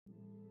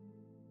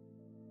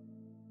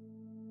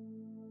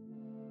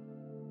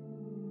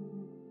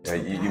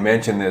Yeah, you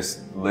mentioned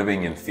this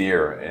living in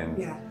fear,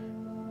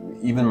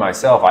 and even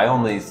myself, I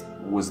only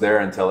was there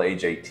until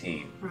age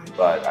 18. Right.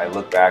 But I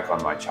look back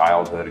on my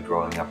childhood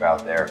growing up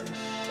out there,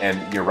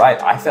 and you're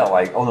right, I felt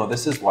like, oh no,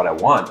 this is what I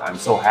want. I'm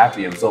so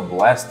happy, I'm so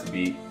blessed to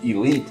be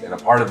elite and a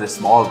part of this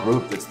small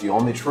group that's the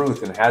only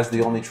truth and has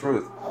the only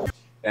truth.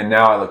 And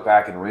now I look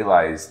back and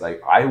realize,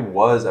 like, I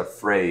was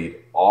afraid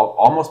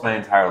almost my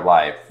entire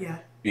life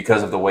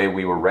because of the way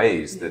we were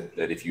raised,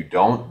 that if you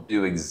don't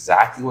do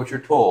exactly what you're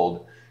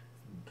told,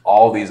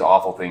 all these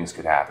awful things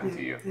could happen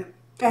to you. Yeah.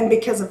 And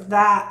because of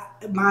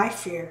that, my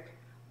fear,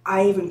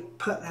 I even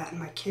put that in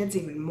my kids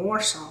even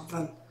more so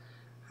than,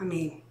 I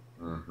mean,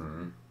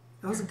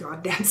 I was a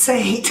goddamn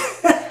saint.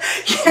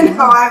 You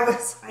know, I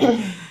was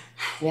like,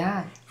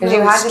 because really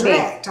you had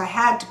strict. to be. I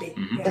had to be.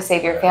 To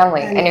save your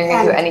family, and you're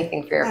going to do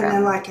anything for your family. And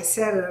then, like I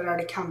said, it had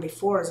already come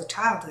before as a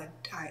child.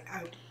 I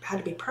had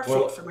to be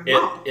perfect for my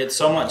mom. It's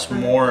so much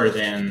more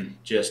than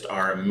just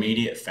our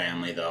immediate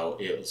family, though.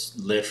 It was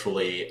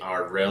literally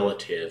our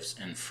relatives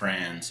and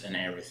friends and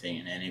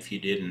everything. And if you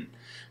didn't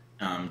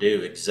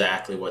do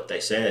exactly what they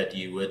said,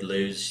 you would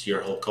lose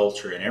your whole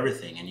culture and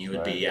everything, and you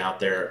would be out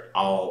there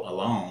all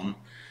alone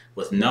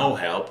with no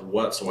help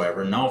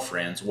whatsoever, no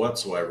friends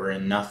whatsoever,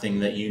 and nothing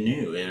that you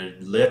knew. It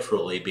would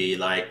literally be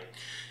like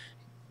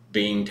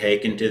being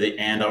taken to the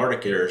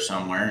Antarctica or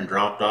somewhere and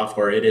dropped off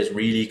where it is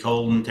really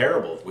cold and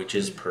terrible, which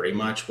is pretty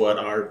much what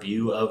our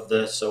view of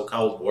the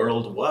so-called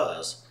world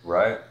was.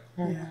 Right.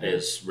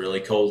 It's really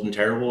cold and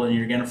terrible, and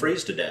you're going to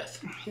freeze to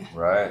death.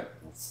 Right.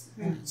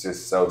 It's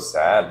just so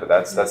sad, but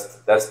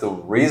that's the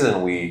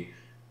reason we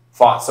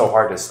fought so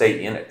hard to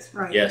stay in it.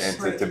 Right.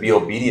 Yes. And to be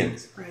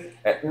obedient. Right.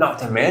 And not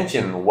to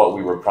mention what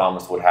we were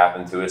promised would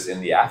happen to us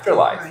in the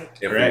afterlife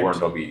if we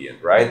weren't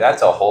obedient, right?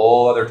 That's a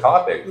whole other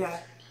topic. Yeah.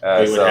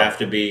 We would have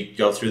to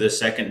go through the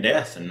second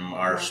death, and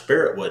our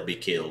spirit would be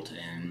killed,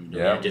 and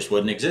it just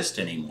wouldn't exist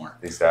anymore.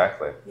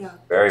 Exactly. Yeah.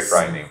 Very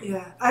frightening.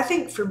 Yeah. I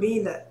think for me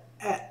that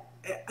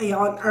in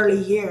early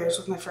years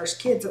with my first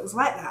kids, it was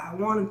like that. I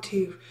wanted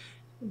to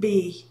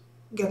be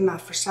good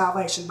enough for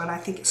salvation, but I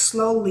think it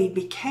slowly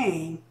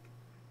became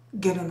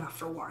good enough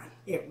for Warren.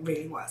 It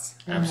really was.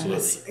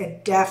 Absolutely.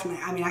 It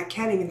definitely, I mean, I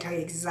can't even tell you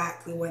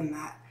exactly when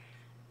that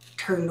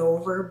turned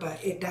over,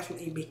 but it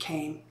definitely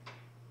became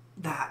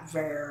that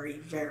very,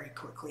 very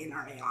quickly and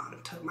early on,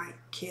 until my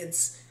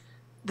kids,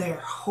 their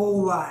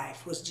whole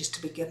life was just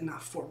to be good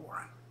enough for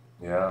Warren.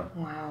 Yeah.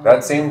 Wow.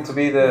 That seemed to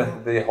be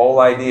the whole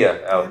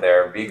idea out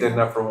there. Be good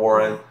enough for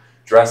Warren,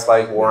 dress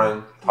like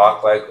Warren,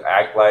 talk like,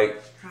 act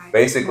like. Right.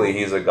 Basically,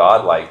 he's a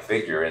godlike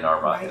figure in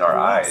our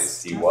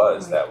eyes. He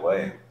was Definitely. that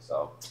way.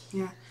 So.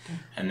 Yeah.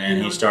 And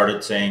then he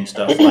started saying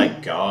stuff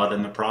like God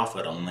and the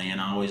prophet only and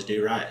always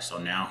do right. So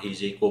now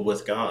he's equal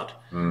with God.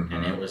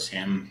 And it was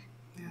him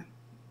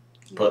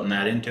putting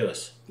that into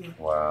us.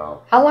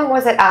 Wow. How long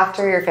was it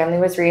after your family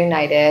was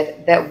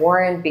reunited that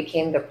Warren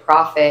became the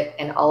prophet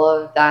and all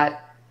of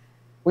that?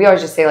 We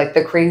always just say like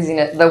the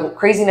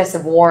craziness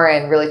of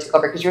Warren really took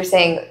over, because you're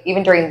saying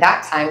even during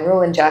that time,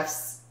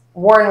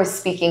 Warren was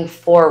speaking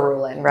for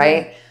Rulin,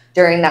 right?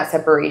 During that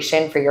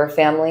separation for your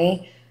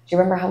family. Do you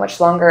remember how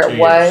much longer it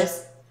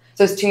was?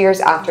 So it's 2 years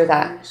after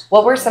that.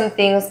 What were some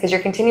things, because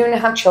you're continuing to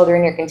have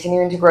children, you're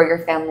continuing to grow your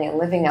family and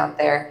living out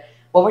there,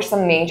 what were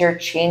some major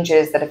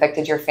changes that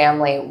affected your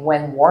family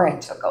when Warren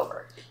took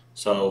over?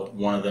 So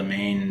one of the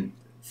main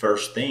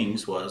first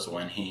things was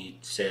when he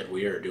said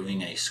we are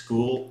doing a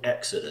school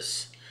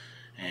exodus,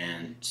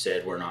 and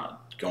said we're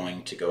not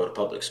going to go to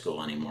public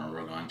school anymore.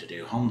 We're going to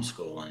do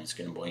homeschool, and it's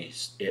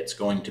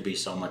going to be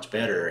so much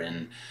better.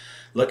 And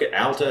look at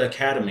Alta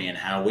Academy and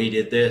how we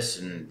did this,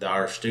 and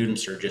our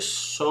students are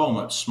just so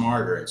much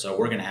smarter, and so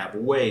we're going to have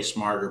way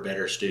smarter,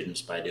 better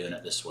students by doing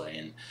it this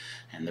way.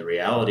 And the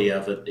reality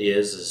of it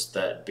is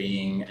that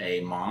being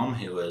a mom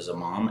who is a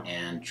mom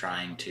and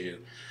trying to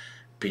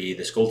be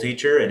the school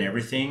teacher and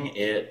everything,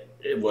 it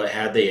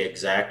had the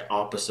exact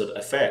opposite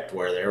effect,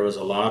 where there was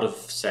a lot of,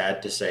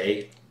 sad to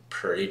say,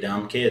 pretty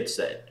dumb kids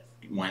that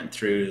went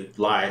through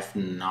life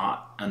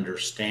not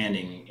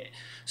understanding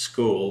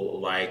school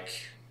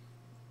like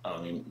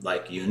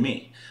you and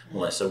me.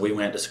 So we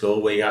went to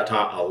school, we got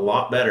taught a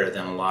lot better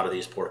than a lot of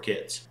these poor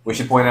kids. We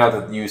should point out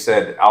that you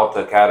said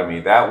Alta Academy.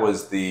 That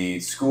was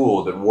the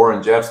school that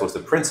Warren Jeffs was the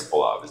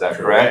principal of. Is that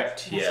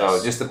correct? Yes.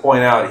 So just to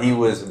point out, he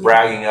was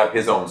bragging up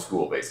his own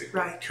school, basically.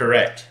 Right.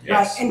 Correct.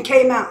 Yes. Right. And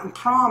came out and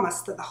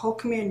promised that the whole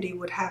community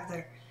would have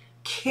their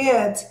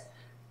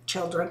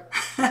children,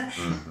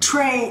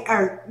 train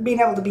or being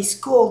able to be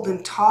schooled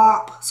in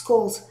top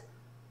schools.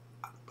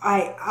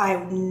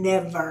 I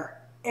never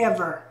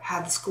ever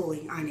had the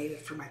schooling I needed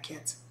for my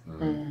kids.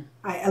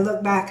 I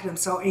look back and I'm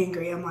so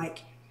angry. I'm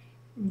like,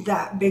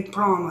 that big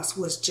promise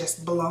was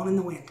just blown in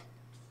the wind.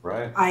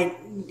 Right.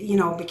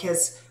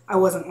 Because I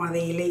wasn't one of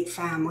the elite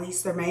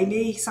families. There may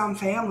be some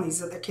families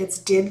that their kids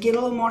did get a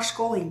little more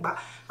schooling, but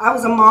I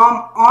was a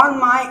mom on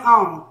my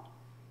own,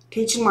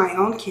 teaching my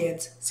own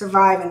kids,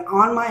 surviving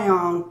on my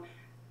own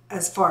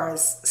as far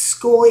as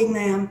schooling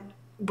them,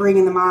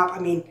 bringing them up. I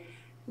mean,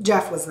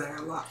 Jeff was there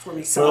a lot for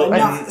me, so Well, I'm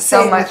not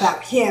saying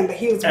without him, but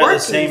he was at working. the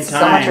same So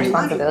much time,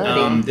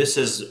 responsibility. this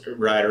is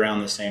right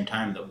around the same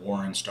time that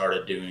Warren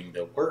started doing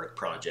the work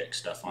project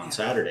stuff on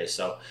Saturday.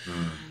 So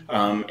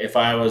if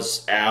I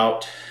was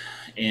out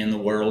in the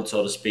world,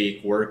 so to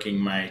speak, working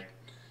myself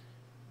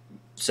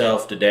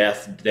to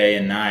death day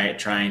and night,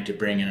 trying to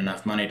bring in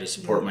enough money to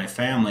support my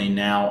family,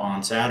 now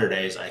on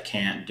Saturdays I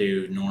can't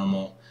do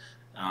normal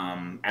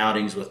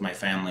outings with my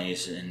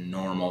families and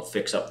normal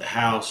fix up the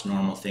house,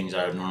 normal things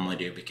I would normally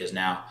do, because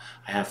now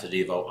I have to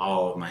devote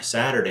all of my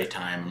Saturday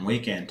time and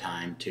weekend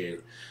time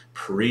to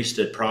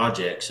priesthood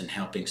projects and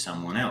helping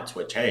someone else,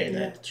 which, hey,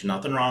 there's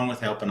nothing wrong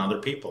with helping other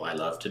people. I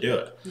love to do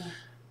it.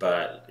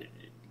 But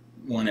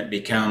when it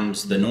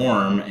becomes the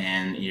norm,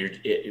 and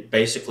it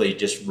basically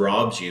just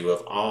robs you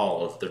of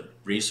all of the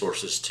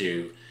resources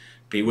to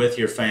be with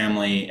your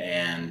family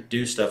and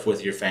do stuff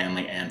with your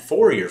family and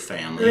for your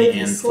family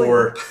and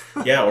for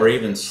or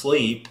even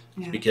sleep,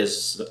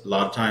 because a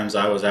lot of times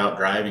I was out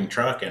driving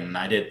truck and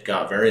I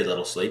got very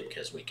little sleep,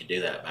 because we could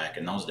do that back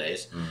in those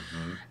days.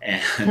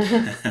 And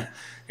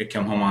I'd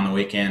come home on the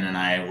weekend and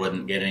I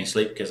wouldn't get any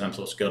sleep because I'm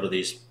supposed to go to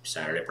these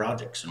Saturday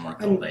projects and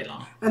work all day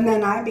long. And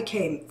then I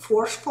became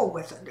forceful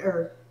with it,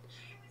 or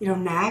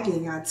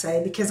nagging, I'd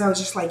say, because I was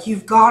just like,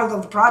 you've got to go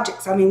to the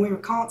projects. I mean, we were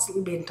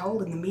constantly being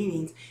told in the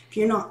meetings, if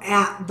you're not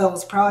at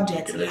those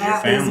projects and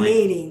at these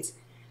meetings,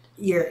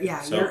 you're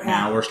out.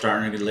 Now we're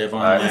starting to live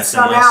on less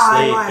and less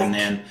sleep, and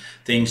then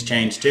things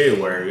change too,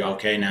 where,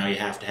 okay, now you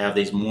have to have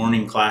these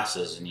morning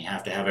classes and you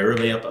have to have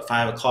everybody up at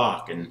 5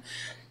 o'clock and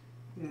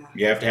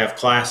you have to have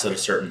class at a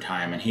certain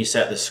time, and he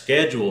set the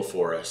schedule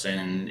for us,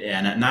 and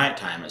at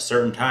nighttime at a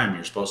certain time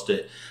you're supposed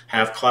to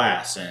have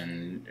class,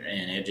 and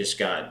it just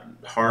got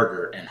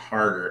harder and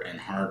harder and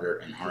harder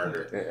and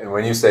harder. And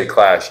when you say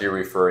class, you're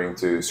referring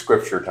to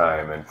scripture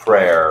time and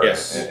prayer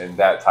and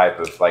that type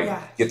of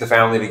get the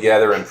family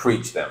together and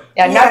preach them.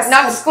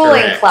 Not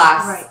schooling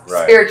class,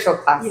 spiritual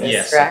classes.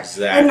 Yes, correct.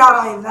 exactly. And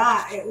not only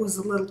that, it was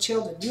the little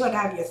children. You would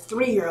have your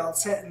 3-year-old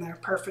sitting there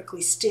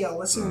perfectly still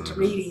listening to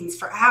readings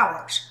for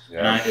hours.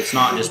 It's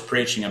not just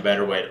preaching. A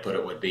better way to put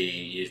it would be,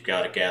 you've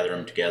got to gather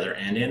them together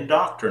and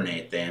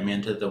indoctrinate them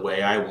into the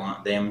way I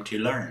want them to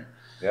learn.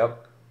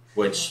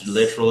 Which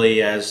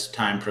literally, as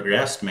time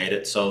progressed, made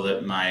it so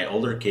that my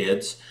older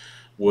kids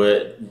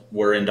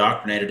were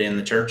indoctrinated in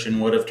the church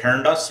and would have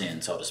turned us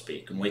in, so to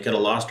speak. And we could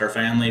have lost our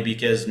family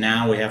because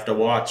now we have to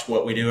watch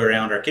what we do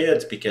around our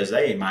kids, because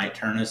they might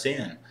turn us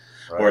in.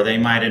 Or they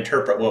might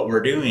interpret what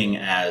we're doing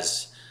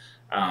as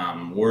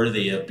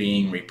worthy of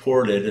being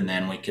reported, and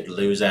then we could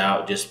lose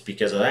out just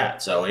because of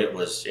that. So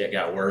it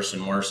got worse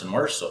and worse and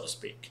worse, so to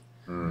speak.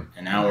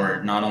 And now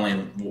we're not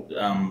only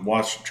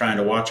trying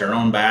to watch our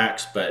own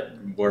backs, but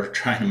we're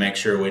trying to make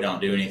sure we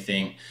don't do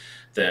anything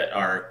that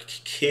our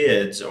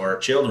kids or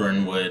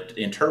children would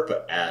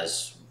interpret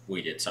as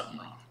we did something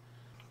wrong.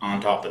 On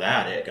top of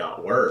that, it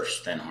got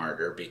worse than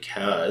harder,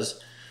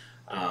 because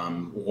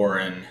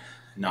Warren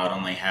not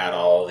only had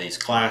all these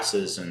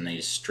classes and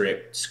these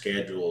strict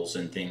schedules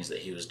and things that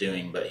he was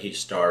doing, but he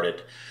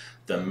started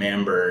the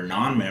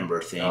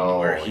non-member thing,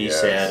 where he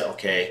said,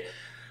 okay,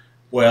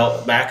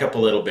 well, back up a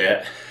little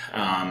bit.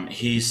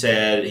 He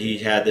said he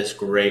had this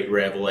great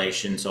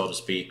revelation, so to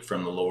speak,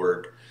 from the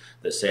Lord,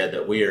 that said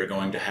that we are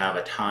going to have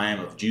a time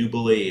of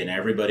jubilee, and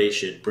everybody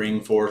should bring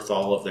forth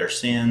all of their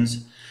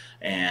sins,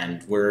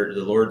 and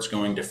the Lord's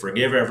going to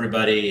forgive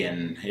everybody,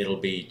 and it'll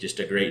be just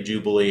a great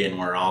jubilee, and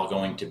we're all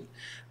going to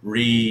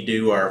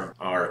redo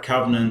our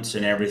covenants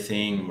and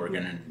everything. We're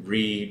going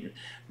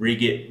to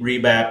get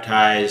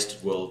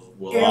rebaptized.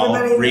 We'll all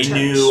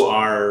renew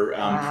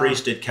our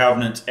priesthood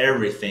covenants,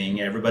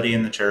 everything, everybody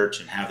in the church,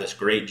 and have this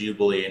great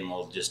jubilee, and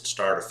we'll just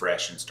start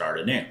afresh and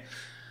start anew.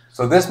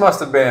 So this must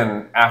have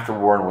been after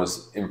Warren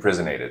was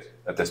imprisonated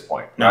at this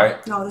point,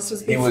 right? No, this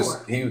was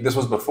before. This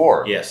was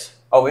before? Yes.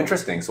 Oh,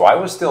 interesting. So I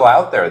was still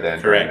out there then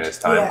during this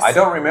time. Yes. I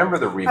don't remember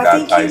the rebaptizing.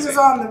 I think he was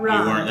on the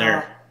run. You weren't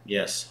there.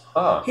 Yes.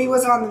 Huh. He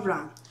was on the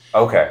run.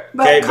 Okay.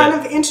 But kind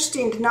of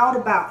interesting to note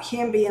about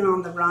him being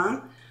on the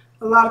run.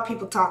 A lot of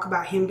people talk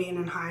about him being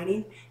in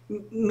hiding.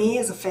 Me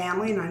as a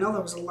family, and I know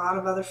there was a lot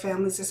of other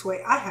families this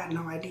way, I had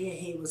no idea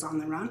he was on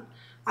the run.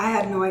 I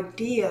had no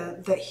idea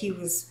that he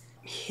was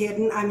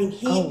hidden. I mean,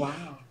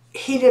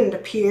 he didn't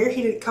appear.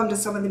 He didn't come to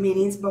some of the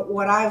meetings, but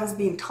what I was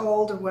being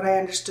told and what I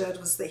understood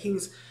was that he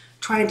was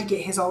trying to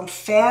get his own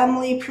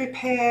family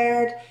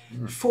prepared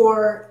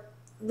for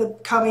the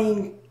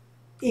coming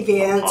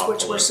events,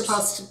 which were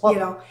supposed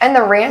to, And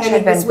the ranch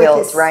had been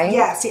built, right?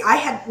 Yeah, see,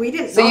 we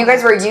didn't know. So you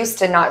guys were used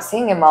to not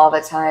seeing him all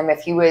the time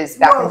if he was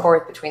back and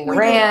forth between the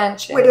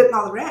ranch. We didn't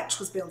know the ranch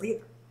was built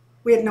either.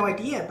 We had no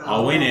idea about it.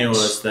 All we knew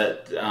was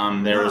that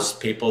there was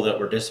people that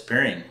were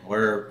disappearing.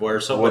 Where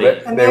somebody...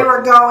 And they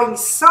were going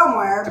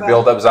somewhere. To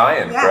build up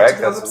Zion, correct?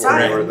 That's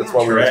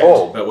what we were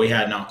told. But we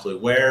had no clue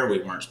where.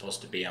 We weren't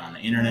supposed to be on the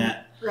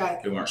internet.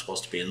 Right. We weren't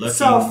supposed to be looking.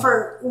 So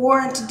for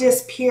Warren to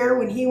disappear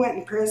when he went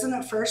in prison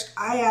at first,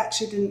 I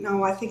actually didn't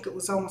know. I think it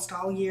was almost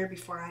all year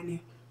before I knew.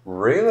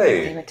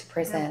 Really? He went to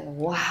prison.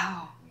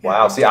 Wow.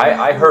 Wow. See,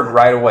 I heard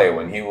right away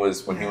when he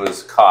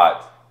was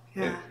caught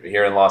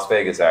here in Las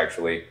Vegas,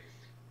 actually.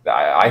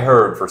 I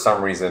heard for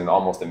some reason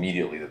almost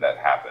immediately that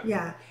happened.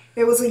 Yeah.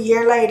 It was a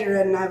year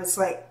later, and I was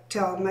like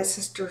telling my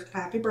sister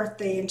happy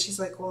birthday, and she's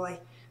like, well, I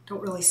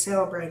don't really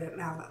celebrate it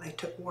now that they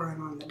took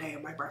Warren on the day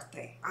of my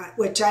birthday,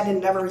 which I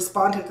didn't ever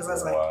respond to because I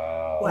was like,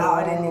 wow,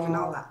 I didn't even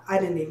know that. I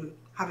didn't even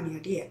have any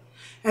idea.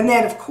 And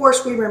then, of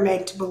course, we were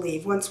made to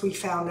believe once we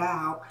found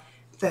out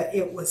that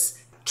it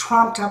was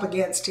trumped up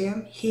against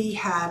him. He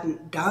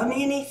hadn't done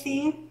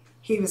anything.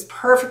 He was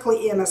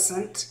perfectly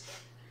innocent,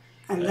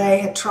 and they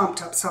had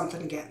trumped up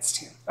something against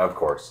him. Of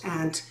course.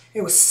 And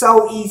it was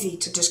so easy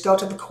to just go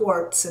to the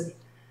courts and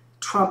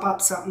trump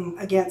up something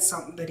against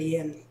somebody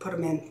and put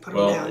them down.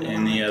 Well,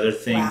 and the other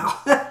thing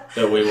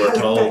that we were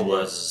told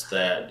was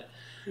that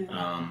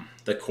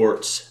the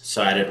courts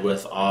sided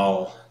with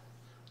all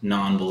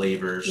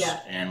non-believers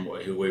and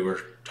who we were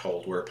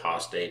told were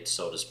apostates,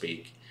 so to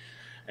speak.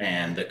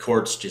 And the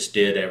courts just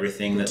did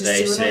everything that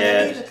they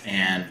said.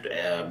 And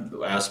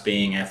us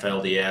being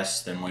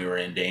FLDS, then we were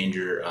in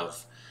danger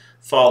of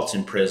false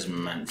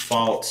imprisonment,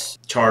 false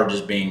charges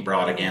being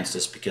brought against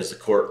us because the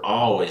court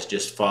always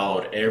just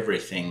followed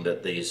everything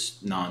that these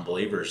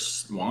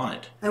non-believers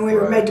wanted. And we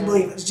were made to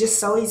believe it was just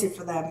so easy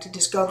for them to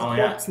just go to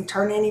the courts and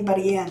turn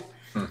anybody in.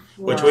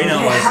 Which we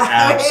know is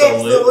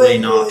absolutely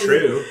not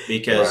true,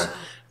 because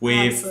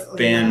we've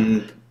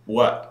been,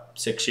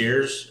 6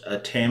 years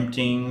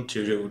attempting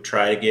to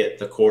try to get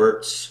the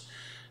courts,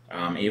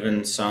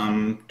 even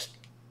some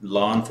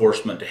law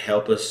enforcement, to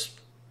help us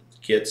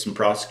get some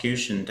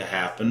prosecution to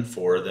happen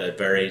for the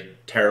very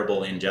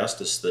terrible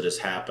injustice that has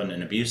happened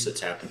and abuse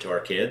that's happened to our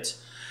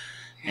kids.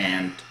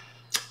 And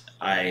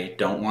I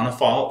don't want to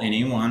fault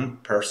any one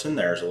person.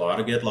 There's a lot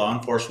of good law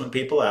enforcement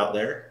people out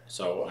there,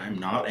 so I'm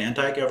not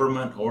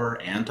anti-government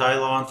or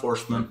anti-law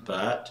enforcement,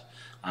 but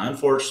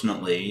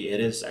unfortunately it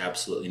is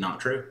absolutely not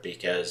true,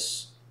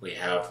 because we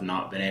have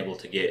not been able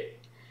to get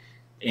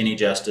any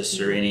justice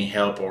or any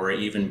help or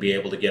even be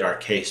able to get our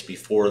case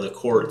before the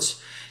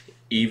courts,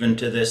 even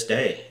to this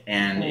day.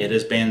 And it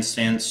has been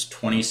since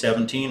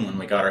 2017, when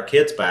we got our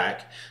kids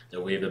back,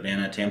 that we've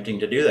been attempting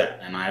to do that.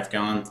 And I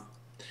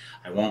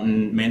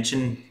won't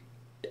mention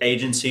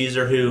agencies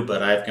or who,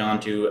 but I've gone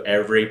to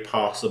every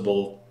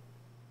possible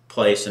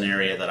place and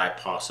area that I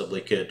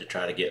possibly could to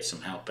try to get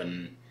some help,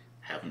 and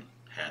haven't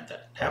had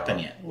that happen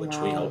yet, which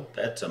we hope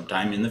that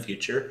sometime in the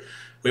future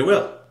we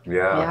will.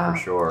 Yeah, for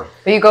sure.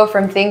 But you go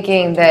from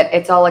thinking that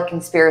it's all a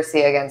conspiracy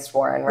against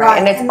Warren, right?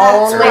 And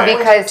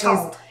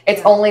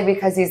it's only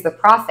because he's the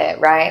prophet,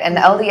 right? And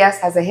the LDS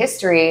has a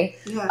history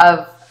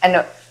of,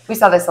 and we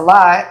saw this a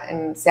lot,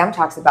 and Sam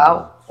talks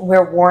about,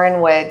 where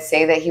Warren would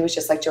say that he was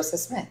just like Joseph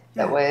Smith,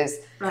 that was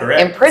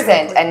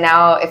imprisoned, and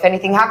now if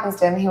anything happens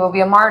to him, he will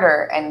be a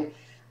martyr. And,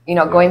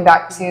 going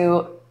back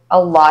to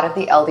a lot of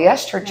the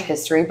LDS church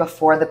history,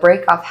 before the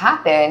breakoff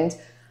happened,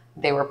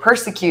 they were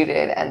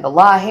persecuted and the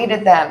law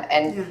hated them,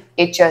 and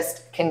it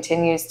just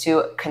continues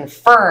to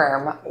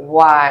confirm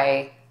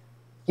why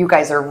you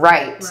guys are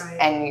right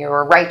and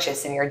you're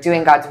righteous and you're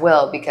doing God's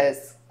will,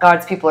 because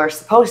God's people are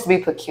supposed to be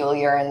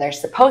peculiar and they're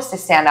supposed to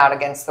stand out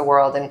against the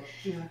world, and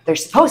they're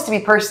supposed to be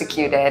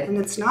persecuted. And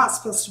it's not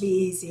supposed to be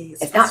easy.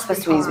 It's not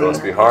supposed to be easy. It's supposed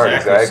to be hard,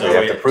 exactly. You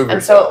have to prove yourself.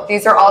 And so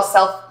these are all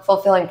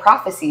self-fulfilling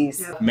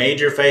prophecies.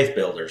 Major faith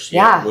builders.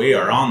 We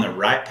are on the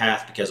right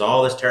path, because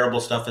all this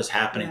terrible stuff is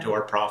happening to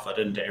our prophet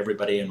and to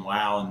everybody, and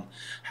and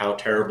how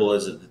terrible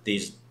is it that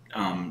these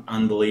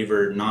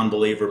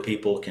non-believer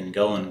people can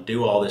go and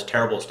do all this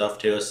terrible stuff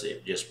to us.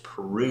 It just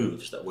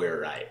proves that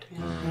we're right,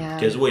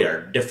 because we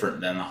are different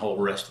than the whole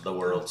rest of the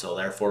world, so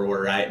therefore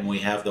we're right, and we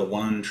have the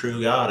one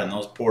true God. And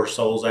those poor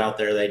souls out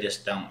there, they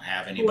just don't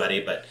have anybody,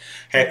 but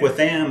heck with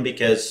them,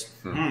 because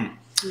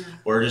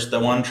we're just the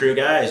one true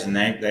guys, and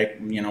they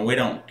we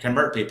don't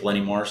convert people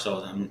anymore,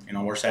 so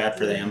we're sad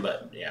for them,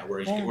 but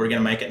we're gonna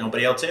make it.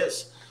 Nobody else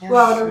is.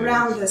 Well,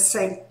 around the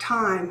same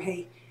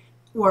time,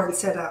 Warren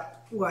set up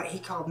what he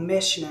called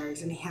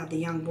missionaries, and he had the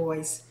young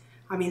boys.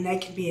 I mean, they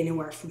could be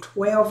anywhere from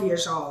 12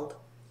 years old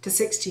to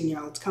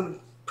 16-year-olds come and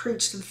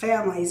preach to the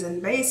families,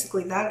 and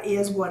basically that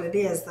is what it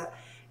is. That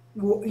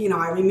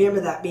I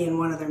remember that being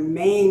one of their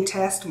main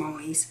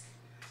testimonies,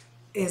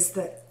 is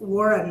that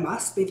Warren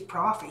must be the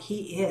prophet.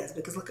 He is,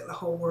 because look at the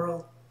whole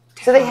world.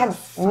 So they had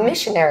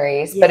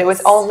missionaries, but it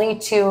was only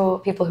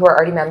to people who are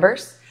already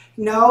members?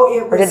 No,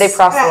 it was. Or did they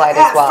proselyte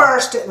as well? At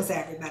first, it was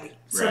everybody.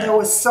 So there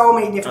was so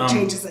many different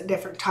changes at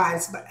different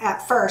times. But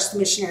at first,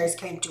 missionaries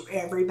came to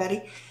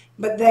everybody.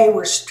 But they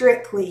were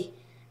strictly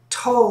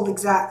told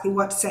exactly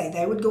what to say.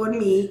 They would go and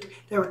meet.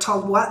 They were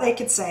told what they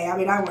could say. I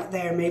mean, I went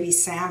there. Maybe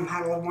Sam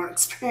had a little more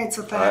experience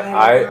with that.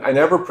 I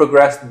never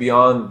progressed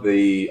beyond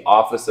the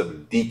office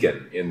of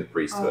deacon in the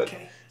priesthood.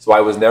 Okay. So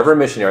I was never a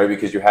missionary,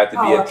 because you had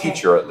to be a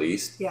teacher at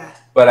least. Yeah.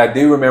 But I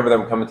do remember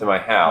them coming to my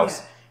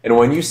house. And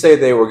when you say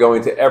they were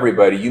going to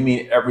everybody, you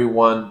mean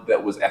everyone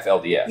that was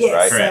FLDS, Yes,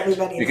 right? Correct.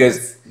 everybody.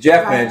 Because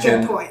Jeff Right, good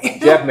mentioned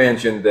point. Jeff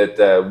mentioned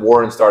that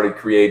Warren started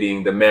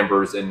creating the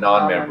members and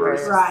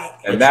non-members, Right.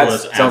 and Which that's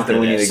was something after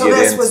we need to this. So get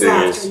this into. was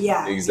after,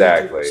 yeah.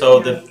 Exactly.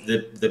 So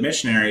the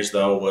missionaries,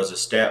 though, was a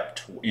step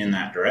in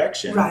that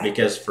direction. Right.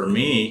 Because for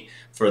me,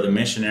 for the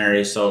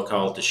missionaries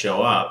so-called to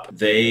show up,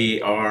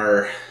 they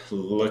are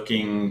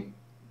looking,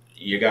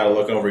 you got to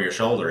look over your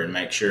shoulder and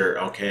make sure,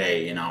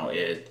 okay, you know,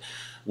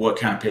 what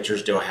kind of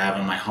pictures do I have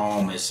in my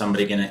home? Is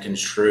somebody going to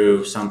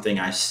construe something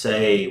I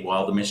say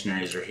while the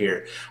missionaries are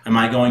here? Am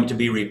I going to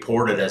be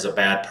reported as a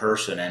bad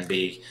person and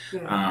be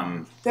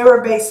they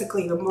were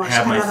basically more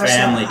have my another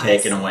family set of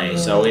taken eyes. away?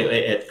 So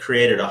it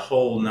created a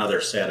whole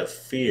nother set of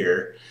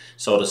fear,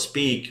 so to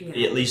speak,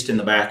 at least in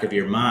the back of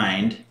your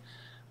mind.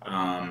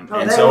 And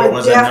they so were it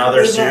was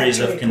another definitely there series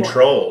to of report.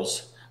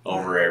 controls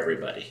over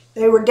everybody.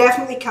 They were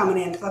definitely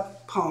coming into the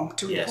home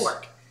to Yes.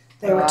 report.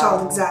 They were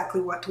told exactly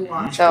what to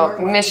watch. So for, what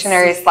to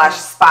missionaries see. /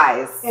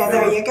 spies. Yeah,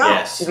 there you go.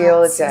 Yes. To be able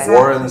to That's do it. exactly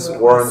Warren's what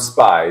it Warren's was.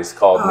 spies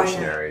called Oh, yeah.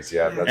 missionaries.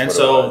 Yeah, that's And what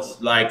so, it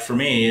was. like for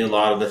me, a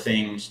lot of the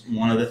things,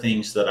 one of the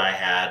things that I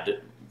had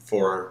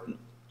for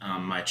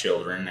my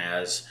children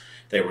as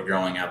they were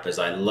growing up is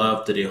I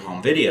loved to do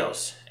home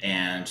videos.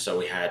 And so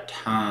we had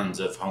tons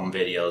of home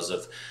videos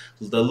of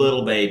the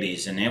little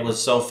babies. And it was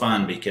so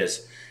fun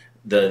because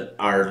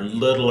our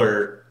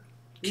littler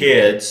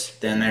kids,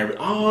 then they're,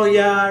 oh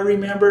yeah, I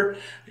remember,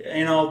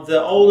 you know, the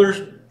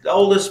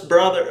oldest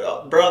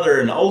brother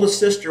and the oldest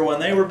sister when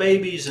they were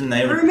babies, and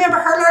I remember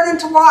her learning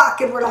to walk,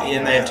 and we're like,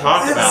 and they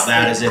talked about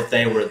that as if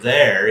they were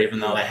there, even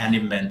though they hadn't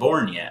even been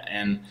born yet.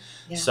 And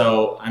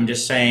so I'm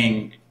just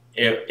saying,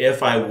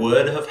 if I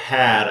would have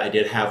had, I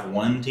did have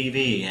one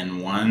TV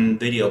and one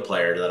video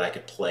player that I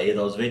could play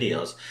those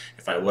videos.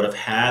 If I would have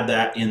had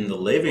that in the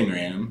living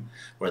room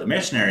where the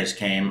missionaries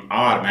came,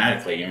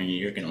 automatically, I mean,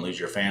 you're going to lose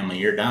your family,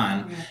 you're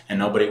done. And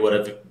nobody would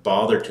have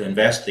bothered to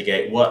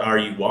investigate, what are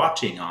you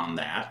watching on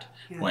that?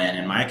 When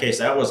in my case,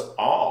 that was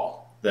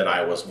all that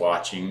I was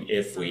watching,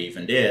 if we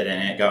even did.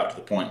 And it got to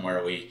the point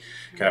where we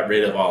got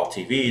rid of all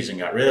TVs and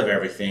got rid of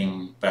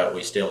everything, but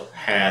we still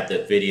had the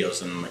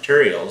videos and the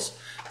materials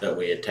that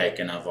we had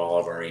taken of all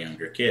of our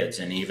younger kids,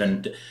 and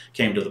even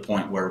came to the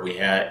point where we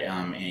had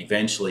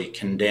eventually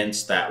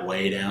condensed that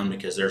way down,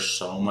 because there's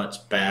so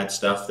much bad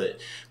stuff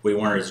that we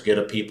weren't as good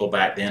of people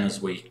back then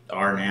as we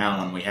are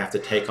now, and we have to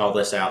take all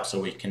this out. So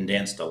we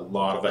condensed a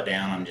lot of it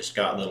down and just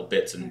got little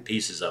bits and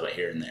pieces of it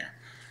here and there.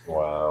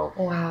 Wow.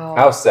 Wow.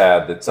 How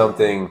sad that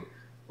something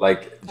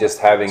like just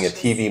having a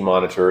TV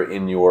monitor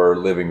in your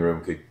living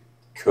room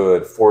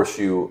could force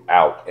you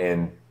out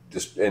and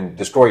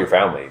destroy your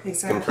family.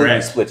 Exactly. Completely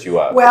Correct. split you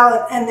up.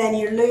 Well, and then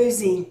you're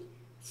losing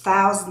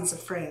thousands of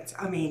friends.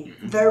 I mean,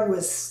 there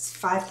was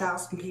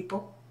 5,000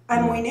 people,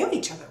 and we knew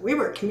each other. We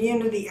were a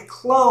community, a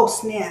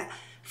close-knit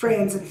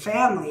friends and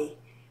family,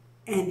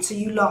 and so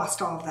you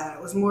lost all of that.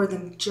 It was more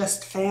than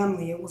just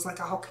family. It was like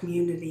a whole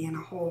community and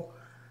a whole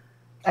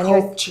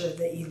culture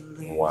that you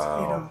lose.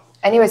 Wow. You know.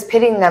 And he was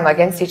pitting them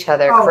against each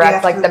other, Oh,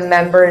 correct? Like the definitely,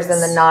 members and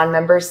yes. the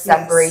non-members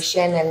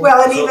separation, and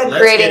Well, and So even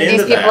let's creating get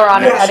these into people that, are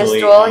on a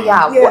actually. pedestal.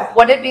 Yeah. Yeah.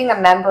 What did being a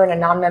member and a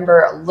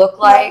non-member look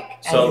like?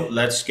 So And-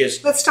 let's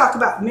get let's talk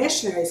about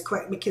missionaries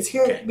quick, because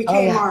here Okay.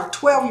 became yeah. our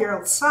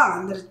 12-year-old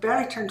son that has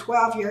barely turned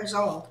 12 years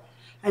old.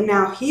 And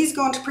now he's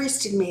going to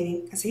priesthood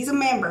meeting because he's a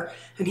member,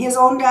 and his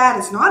own dad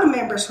is not a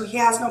member, so he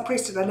has no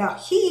priesthood. And now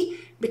he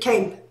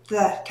became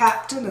the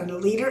captain and the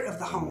leader of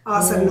the home. All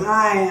of a sudden,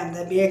 I am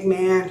the big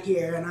man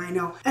here, and I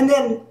know. And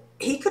then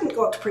he couldn't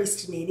go up to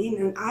priesthood meeting,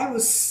 and I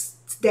was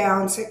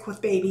down sick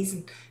with babies,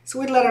 and so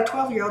we'd let our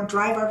 12-year-old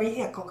drive our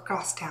vehicle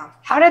across town.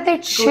 How did they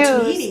Go to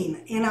choose?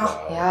 meeting, you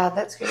know. Yeah,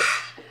 that's good.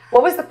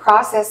 What was the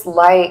process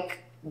like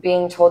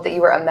being told that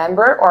you were a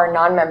member or a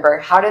non-member?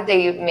 How did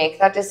they make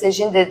that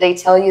decision? Did they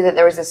tell you that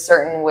there was a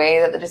certain way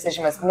that the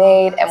decision was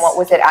made? And what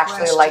was it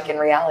actually like in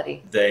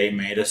reality? They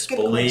made us Good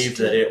believe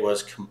question. that it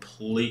was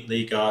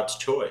completely God's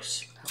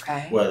choice,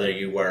 Okay. whether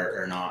you were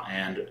or not.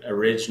 And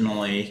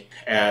originally,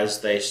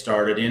 as they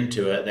started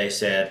into it, they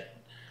said,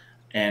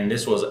 and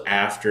this was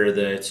after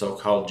the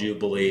so-called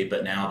Jubilee,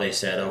 but now they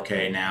said,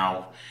 okay,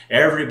 now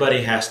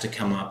everybody has to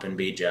come up and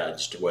be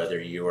judged, whether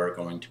you are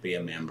going to be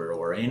a member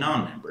or a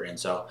non-member. And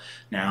so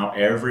now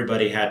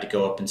everybody had to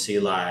go up and see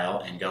Lyle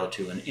and go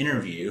to an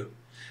interview,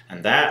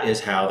 and that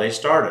is how they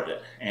started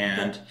it.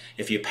 And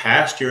if you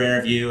passed your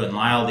interview and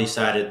Lyle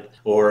decided,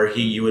 or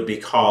you would be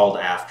called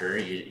after,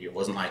 it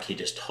wasn't like he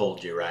just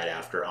told you right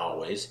after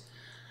always.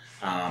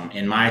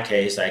 In my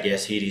case, I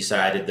guess he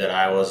decided that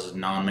I was a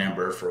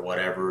non-member for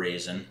whatever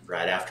reason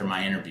right after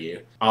my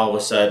interview. All of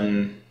a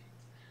sudden,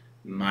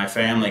 my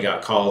family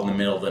got called in the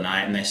middle of the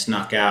night, and they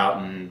snuck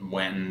out and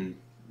went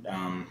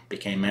and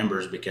became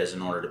members, because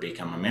in order to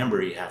become a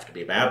member, you have to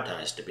be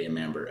baptized to be a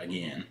member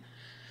again.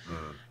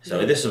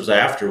 So this was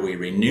after we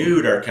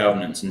renewed our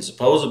covenants, and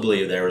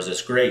supposedly there was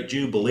this great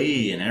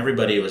jubilee and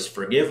everybody was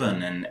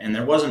forgiven, and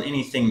there wasn't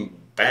anything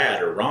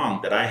bad or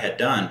wrong that I had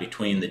done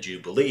between the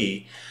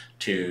jubilee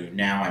to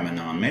now I'm a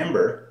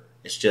non-member.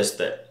 It's just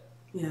that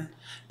Yeah.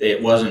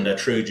 It wasn't a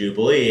true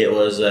jubilee. It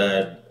was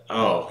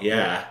oh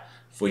yeah,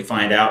 if we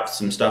find out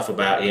some stuff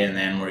about you, and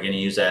then we're going to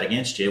use that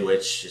against you,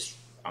 which is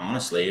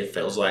honestly, it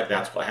feels like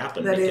that's what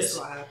happened. That is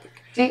what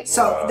happened.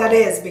 So that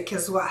is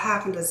because what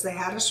happened is they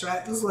had us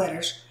write those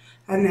letters,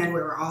 and then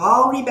we were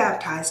all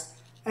rebaptized,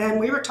 and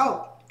we were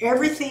told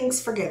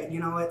everything's forgiven. You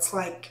know, it's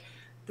like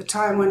the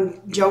time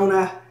when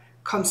Jonah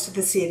comes to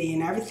the city,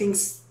 and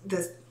everything's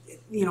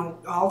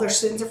all their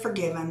sins are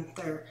forgiven.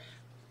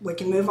 We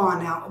can move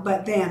on now.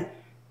 But then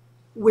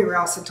we were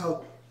also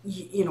told,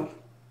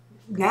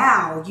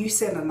 now you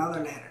send another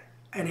letter,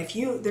 and if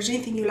there's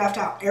anything you left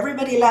out,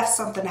 everybody left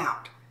something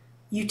out.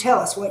 You tell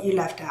us what you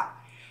left out.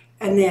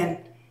 And then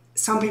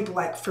some people,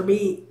 like for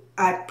me,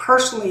 I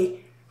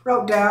personally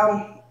wrote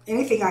down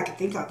anything I could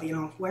think of,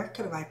 where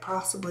could have I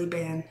possibly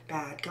been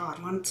bad?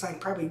 God, once I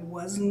probably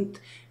wasn't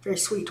very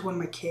sweet to one of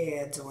my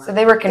kids. So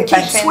they were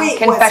confession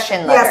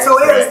letters. Yeah, so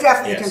it was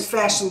definitely a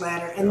confession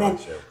letter. And then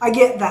I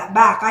get that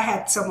back. I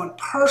had someone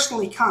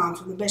personally come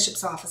from the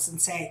bishop's office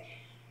and say,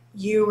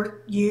 you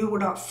were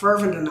not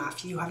fervent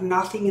enough. You have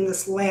nothing in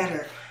this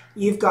letter.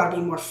 You've got to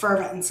be more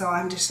fervent. And so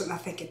I'm just sitting there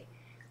thinking,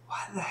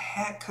 what the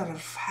heck could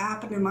have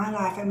happened in my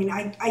life? I mean,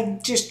 I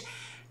just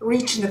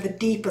reach into the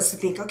deepest to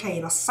think,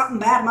 okay, something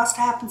bad must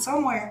have happened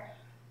somewhere.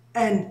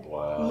 And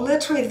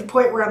literally to the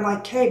point where I'm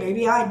like, hey,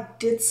 maybe I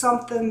did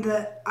something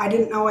that I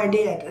didn't know I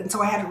did. And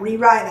so I had to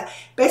rewrite that.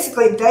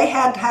 Basically, they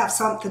had to have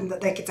something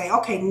that they could say,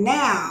 okay,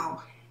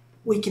 now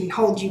we can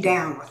hold you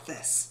down with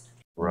this.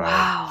 Right.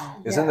 Wow.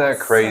 Isn't that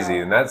crazy?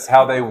 And that's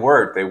how they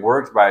worked. They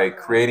worked by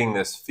creating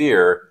this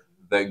fear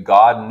that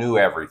God knew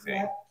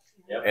everything.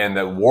 Yep. And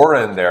that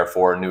Warren,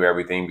 therefore, knew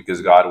everything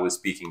because God was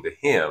speaking to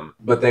him.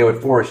 But they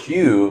would force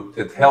you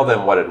to tell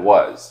them what it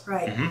was.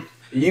 Right. Mm-hmm.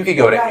 You could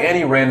go to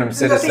any random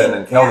citizen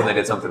and tell them they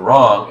did something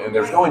wrong, and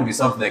there's going to be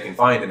something they can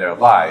find in their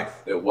life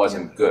that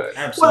wasn't good.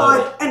 Absolutely.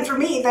 Well, and for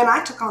me, then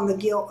I took on the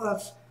guilt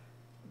of,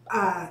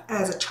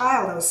 as a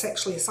child, I was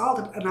sexually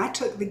assaulted, and I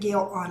took the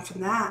guilt on from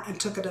that and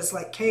took it as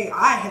like, hey,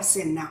 I have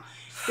sinned now.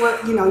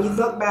 Where, you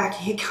look back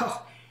and you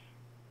go,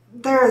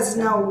 there is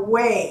no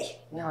way.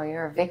 No,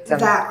 you're a victim.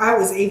 That I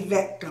was a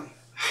victim,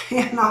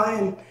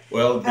 and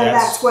well,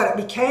 that's what it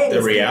became.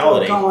 The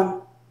reality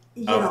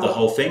of the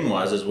whole thing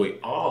is we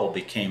all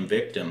became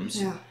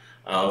victims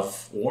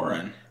of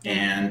Warren,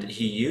 and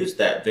he used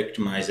that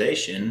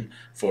victimization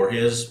for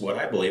what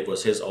I believe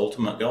was his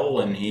ultimate goal,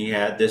 and he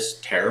had this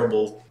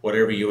terrible,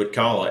 whatever you would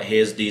call it,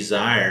 his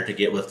desire to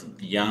get with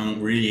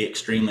young, really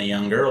extremely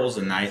young girls,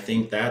 and I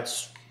think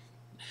that's.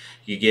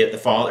 You get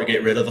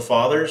rid of the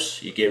fathers,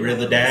 you get rid of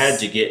the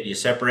dads, you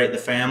separate the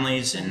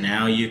families, and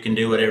now you can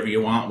do whatever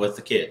you want with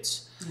the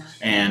kids. Yeah.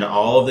 And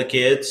all of the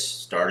kids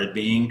started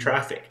being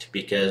trafficked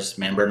because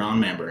member,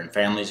 non-member, and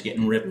families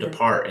getting ripped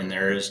apart. And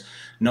there is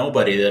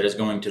nobody that is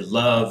going to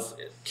love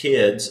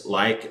kids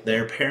like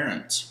their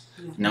parents.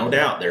 Yeah. No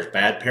doubt there's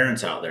bad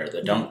parents out there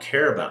that don't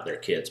care about their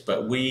kids,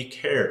 but we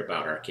cared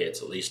about our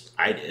kids. At least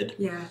I did.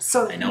 Yeah.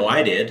 So I know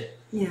I did.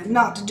 Yeah,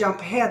 not to jump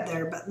ahead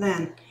there, but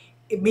then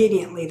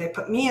immediately they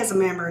put me as a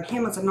member and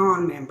him as a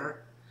non-member,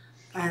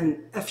 and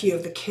a few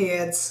of the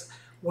kids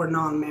were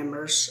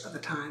non-members at the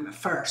time at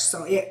first.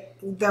 So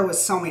there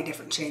was so many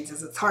different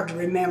changes. It's hard to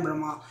remember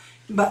them all.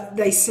 But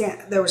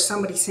there was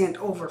somebody sent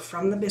over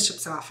from the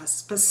bishop's office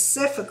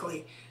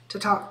specifically to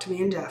talk to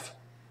me and Jeff.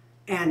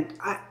 And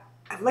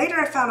later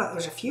I found out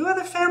there's a few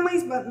other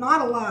families, but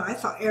not a lot. I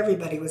thought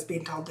everybody was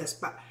being told this,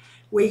 but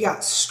we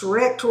got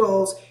strict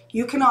rules.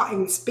 You cannot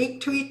even speak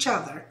to each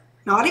other,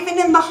 not even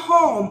in the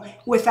home,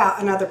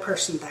 without another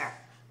person there.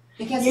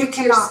 Because you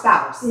cannot, your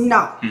spouse.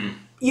 No.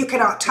 You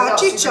cannot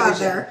touch each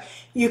other.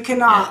 You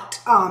cannot,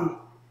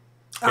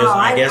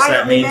 I guess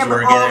that means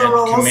we're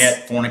going to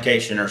commit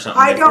fornication or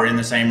something if we're in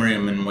the same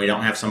room and we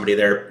don't have somebody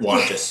there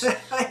watch us.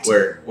 I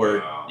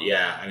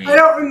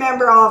don't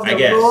remember all of the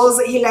rules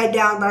that he laid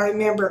down, but I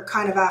remember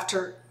kind of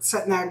after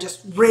sitting there just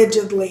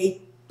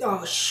rigidly,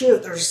 oh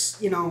shoot, there's,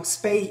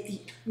 space,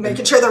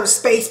 making sure there was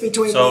space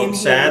between me and him.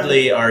 So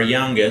sadly, our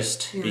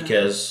youngest,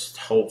 because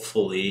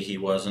hopefully he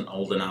wasn't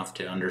old enough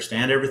to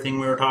understand everything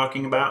we were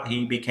talking about,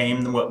 he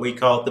became what we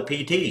called the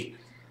PT,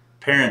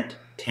 parent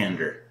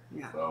tender.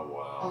 Yeah. Oh,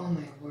 wow. Oh,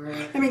 my word.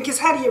 I mean, because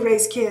how do you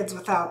raise kids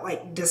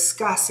without,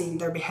 discussing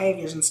their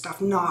behaviors and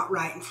stuff, not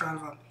right in front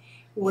of them?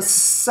 It was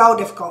so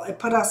difficult. It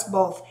put us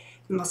both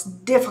in the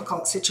most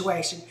difficult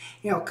situation,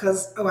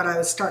 because what I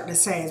was starting to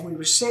say is we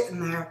were sitting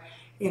there,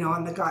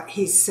 and the guy,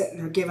 he's sitting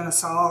there giving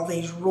us all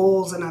these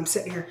rules, and I'm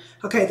sitting here,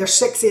 okay, there's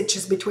 6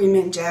 inches between me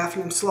and Jeff,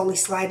 and I'm slowly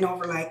sliding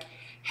over like,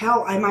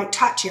 hell, I might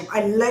touch him.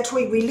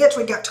 We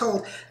literally got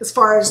told as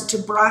far as to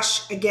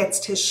brush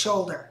against his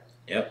shoulder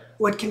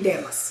would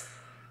condemn us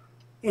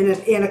in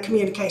a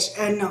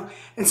communication.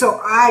 And so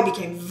I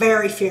became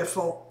very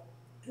fearful,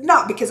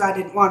 not because I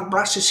didn't want to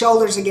brush his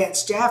shoulders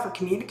against Jeff or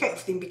communicate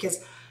with him,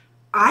 because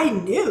I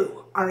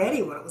knew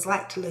already what it was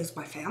like to lose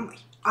my family.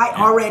 I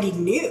already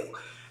knew.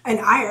 And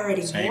I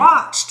already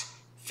watched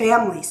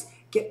families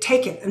get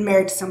taken and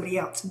married to somebody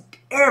else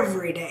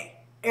every day.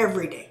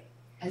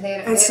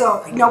 And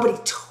so nobody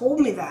told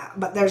me that,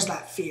 but there's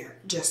that fear.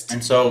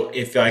 And so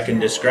if I can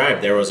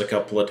describe, there was a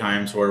couple of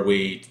times where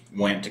we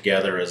went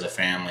together as a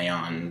family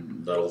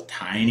on little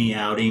tiny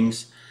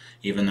outings,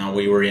 even though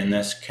we were in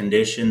this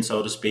condition,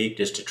 so to speak,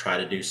 just to try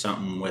to do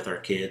something with our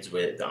kids.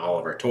 With all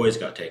of our toys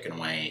got taken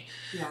away.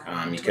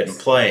 You couldn't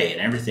play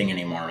and everything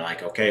anymore.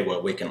 Like, okay,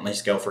 well, we can at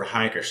least go for a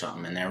hike or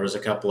something. And there was a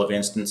couple of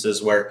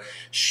instances where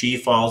she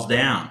falls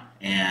down.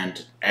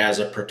 And as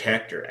a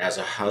protector, as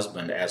a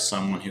husband, as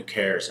someone who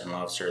cares and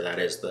loves her, that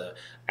is the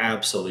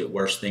absolute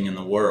worst thing in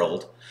the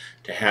world,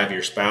 to have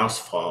your spouse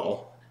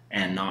fall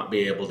and not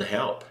be able to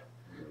help.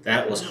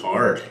 That was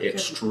hard,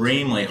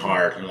 extremely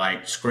hard.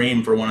 Like,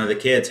 scream for one of the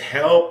kids,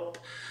 help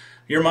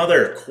your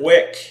mother,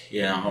 quick,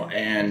 you know,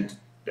 and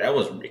that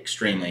was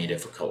extremely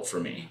difficult for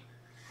me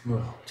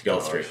to go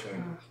through.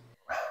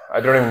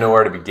 I don't even know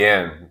where to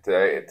begin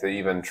to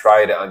even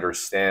try to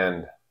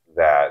understand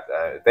that.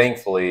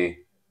 Thankfully,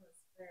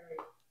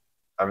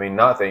 I mean,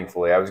 not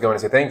thankfully. I was going to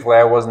say thankfully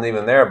I wasn't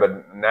even there,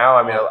 but now,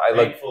 I mean,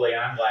 thankfully,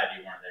 I'm glad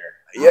you weren't there.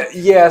 Yeah,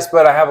 yes,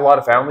 but I have a lot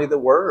of family that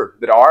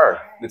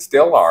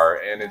still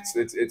are, and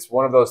it's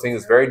one of those things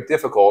that's very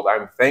difficult.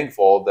 I'm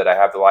thankful that I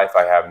have the life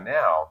I have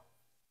now,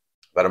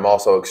 but I'm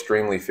also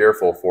extremely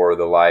fearful for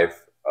the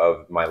life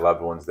of my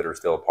loved ones that are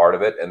still a part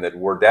of it, and that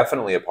were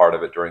definitely a part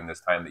of it during this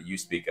time that you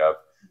speak of,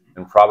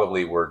 and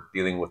probably we're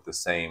dealing with the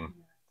same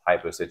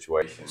type of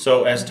situation.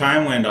 So as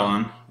time went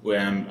on,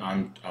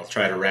 I'll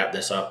try to wrap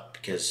this up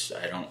because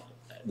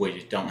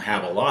we don't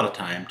have a lot of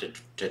time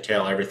to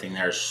tell everything.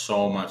 There's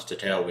so much to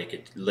tell. We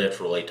could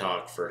literally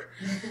talk for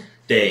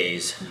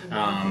days.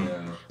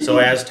 So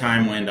as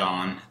time went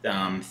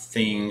on,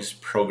 things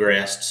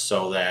progressed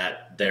so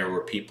that there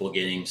were people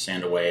getting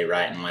sent away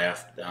right and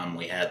left.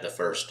 We had the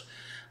first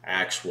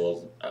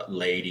actual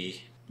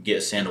lady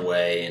get sent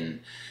away,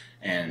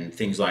 and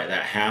things like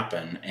that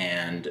happen.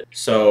 And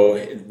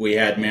so we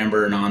had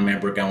member,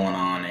 non-member going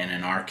on, and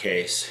in our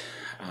case,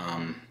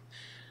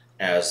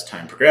 as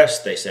time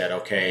progressed, they said,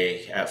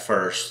 okay, at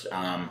first,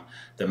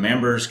 the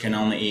members can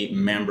only eat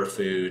member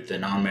food, the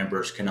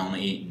non-members can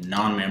only eat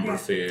non-member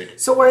food.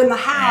 So we're in the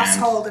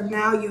household, and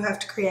now you have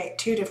to create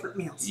 2 different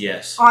meals.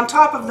 Yes. On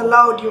top of the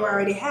load you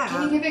already have.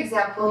 Can you give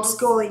examples?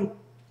 Schooling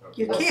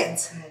your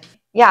kids.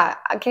 Yeah,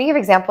 can you give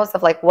examples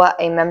of like what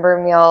a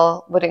member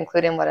meal would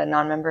include and what a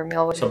non-member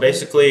meal would include? So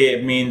basically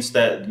it means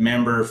that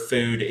member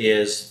food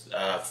is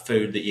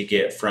food that you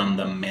get from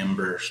the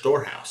member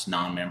storehouse.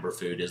 Non-member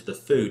food is the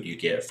food you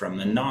get from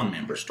the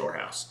non-member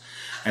storehouse.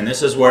 And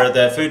this is where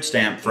the food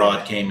stamp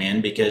fraud came in,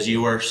 because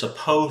you were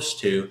supposed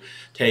to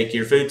take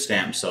your food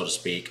stamps, so to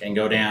speak, and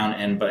go down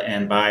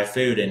and buy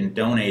food and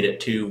donate it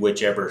to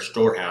whichever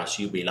storehouse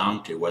you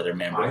belong to, whether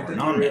member or non-member.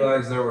 I didn't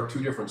realize there were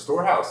 2 different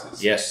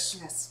storehouses.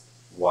 Yes.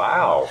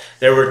 Wow.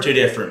 There were 2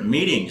 different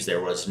meetings.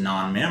 There was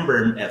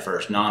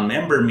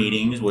non-member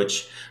meetings,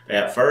 which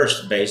at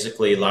first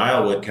basically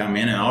Lyle would come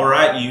in and, all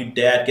right, you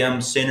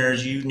dadgum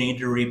sinners, you need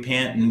to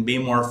repent and be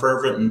more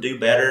fervent and do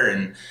better.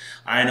 And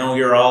I know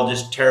you're all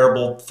just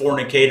terrible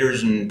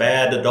fornicators and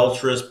bad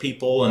adulterous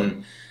people.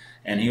 And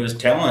he was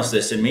telling us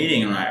this in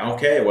meeting. And I'm like,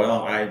 okay,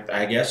 well,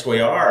 I guess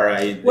we are.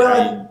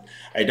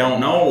 I don't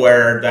know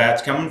where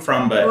that's coming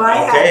from, but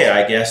okay,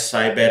 I guess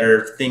I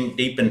better think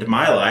deep into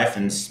my life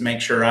and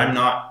make sure I'm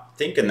not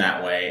thinking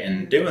that way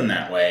and doing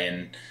that way.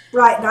 And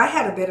right, and I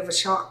had a bit of a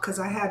shock because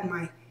I had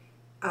my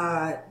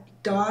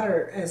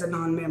daughter as a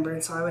non-member,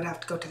 and so I would have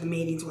to go to the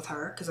meetings with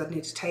her because I'd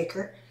need to take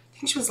her. I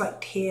think she was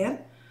like 10,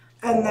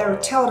 and they were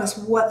telling us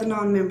what the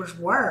non-members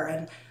were,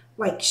 and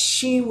like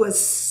she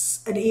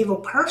was an evil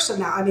person.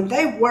 Now, I mean,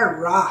 they were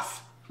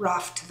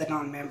rough to the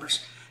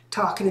non-members.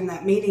 Talking in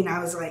that meeting, I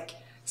was like,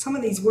 some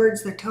of these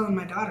words they're telling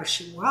my daughter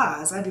she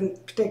was, I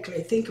didn't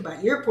particularly think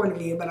about your point of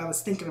view, but I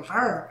was thinking of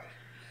her,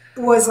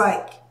 was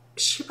like,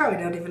 she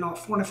probably don't even know what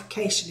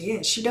fornication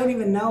is. She don't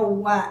even know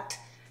what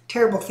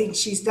terrible things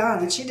she's done,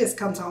 and she just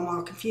comes home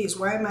all confused.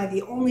 Why am I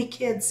the only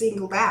kid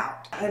singled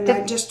out? And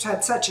I just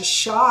had such a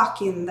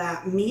shock in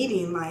that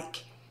meeting,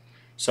 like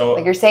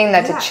you're saying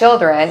that to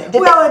children.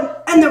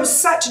 And there was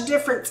such a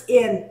difference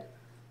in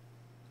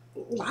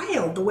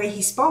Lyle, the way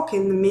he spoke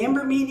in the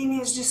member meeting. He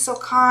was just so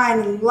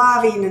kind and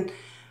loving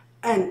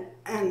and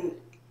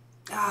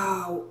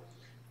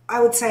I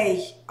would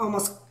say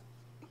almost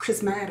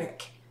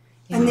charismatic.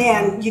 And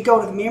then you go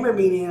to the member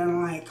meeting and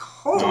I'm like,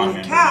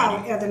 holy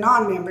cow, the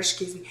non-member,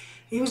 excuse me.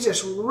 He was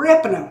just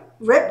ripped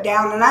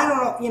down. And I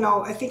don't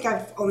know, I think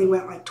I've only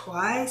went like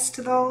twice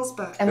to those,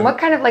 but. And what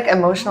kind of like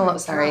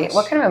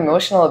what kind of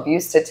emotional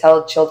abuse to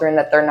tell children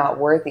that they're not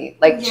worthy?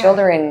 Like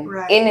children,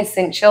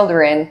 innocent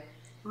children,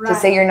 to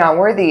say you're not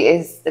worthy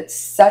it's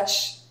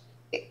such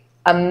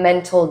a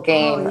mental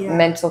game,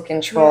 mental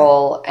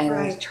control,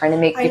 and trying to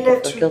make people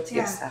feel guilty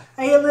of stuff.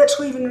 I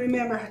literally even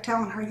remember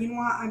telling her, you know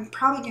what, I'm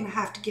probably going to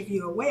have to give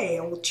you away.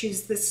 I will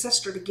choose this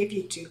sister to give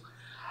you to.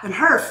 and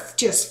her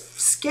just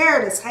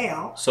scared as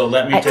hell. So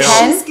let me At tell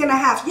 10? She's gonna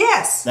have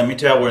Let me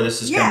tell where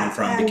this is Yeah, coming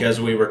from, and- because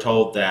we were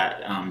told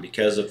that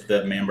because of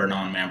the member,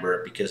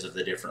 non-member, because of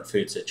the different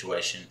food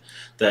situation,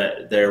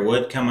 that there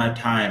would come a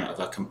time of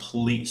a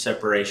complete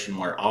separation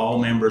where all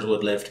members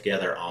would live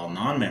together, all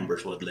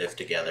non-members would live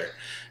together,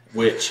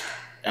 which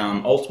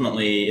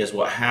ultimately is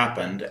what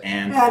happened.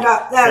 And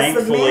that's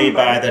thankfully, the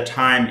by member. the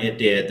time it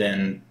did,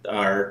 then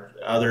our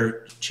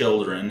other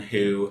children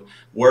who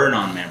were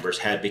non-members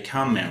had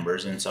become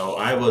members, and so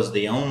I was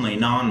the only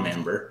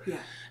non-member. Yeah.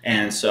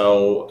 And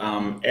so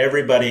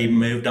everybody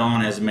moved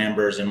on as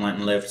members and went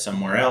and lived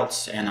somewhere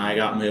else, and I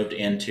got moved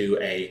into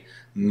a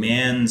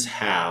men's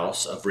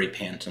house of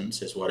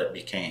repentance is what it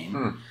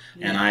became.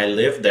 And I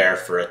lived there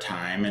for a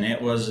time, and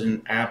it was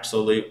an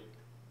absolute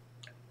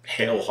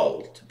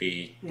hellhole, to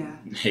be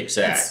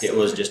exact. It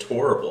was just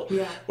horrible.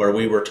 Where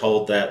we were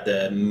told that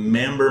the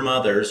member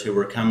mothers who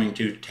were coming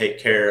to take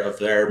care of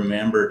their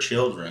member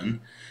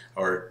children,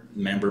 or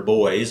member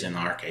boys in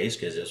our case,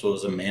 because this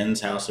was a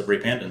men's house of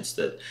repentance,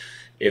 that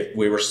if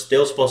we were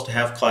still supposed to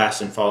have class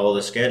and follow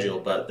the schedule,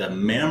 but the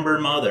member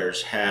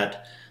mothers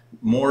had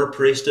more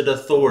priesthood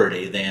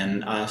authority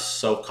than us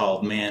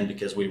so-called men,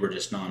 because we were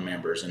just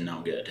non-members and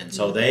no good. And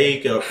so they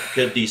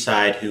could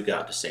decide who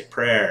got to say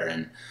prayer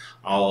and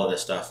all of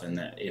this stuff, and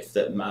that if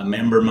a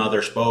member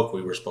mother spoke,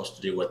 we were supposed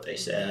to do what they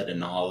said,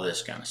 and all of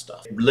this kind of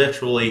stuff.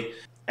 Literally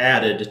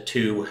added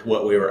to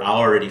what we were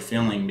already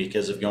feeling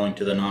because of going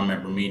to the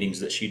non-member meetings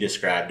that she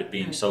described of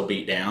being so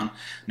beat down.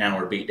 Now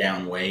we're beat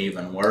down way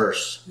even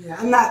worse.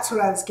 Yeah, and that's what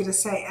I was going to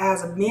say.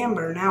 As a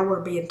member, now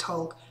we're being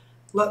told,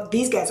 look,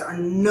 these guys are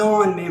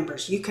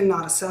non-members. You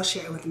cannot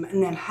associate with them.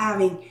 And then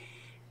having,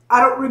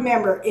 I don't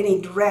remember any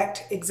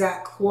direct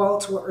exact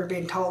quotes what we're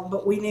being told,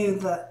 but we knew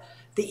the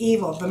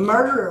evil, the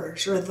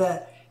murderers, or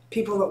the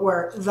people that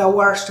were the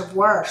worst of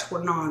worst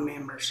were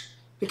non-members.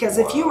 Because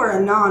if you were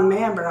a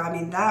non-member, I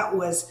mean, that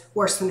was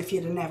worse than if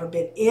you'd have never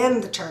been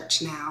in the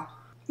church now.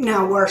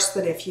 Now worse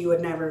than if you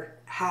had never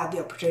had the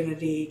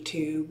opportunity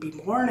to be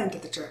born into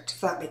the church,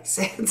 if that makes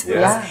sense.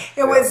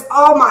 It was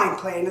all mind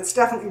playing. It's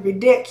definitely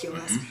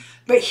ridiculous.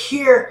 But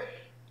here,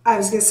 I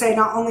was going to say,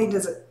 not only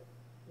does it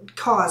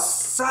cause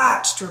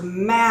such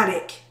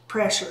dramatic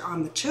pressure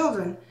on the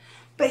children,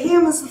 but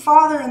him as the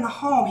father in the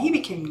home, he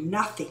became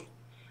nothing.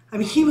 I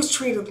mean, he was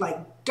treated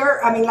like dirt.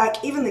 I mean,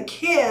 like, even the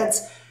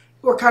kids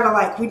were kind of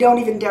like, we don't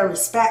even dare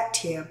respect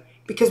him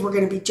because we're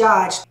going to be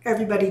judged.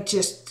 Everybody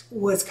just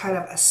was kind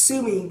of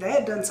assuming they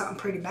had done something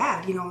pretty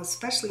bad, you know,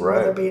 especially when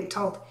they're being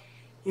told,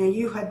 you know,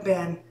 you had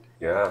been,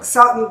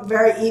 something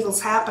very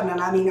evil's happened. And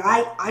I mean,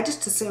 I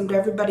just assumed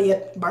everybody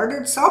had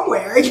murdered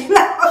somewhere, you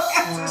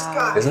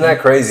know. Isn't that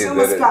crazy? It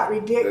almost got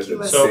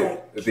ridiculous.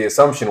 The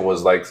assumption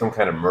was like some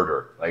kind of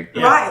murder. Like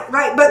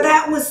Right. But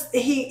that was,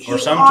 he or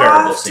some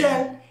terrible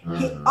sin.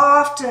 He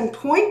often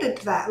pointed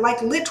to that,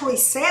 like literally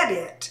said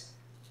it.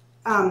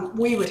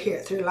 We would hear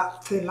it through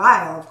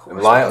Lyle, of course.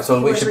 And Lyle,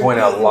 so we should point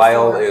out,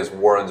 Lyle is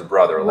Warren's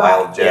brother,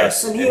 Lyle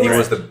Jess, and he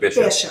was the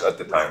bishop at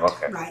the time.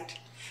 Right.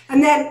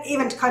 And then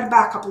even to kind of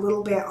back up a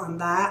little bit on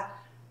that,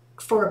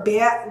 for a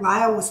bit,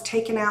 Lyle was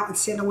taken out and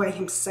sent away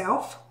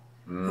himself.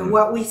 And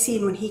what we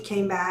seen when he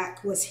came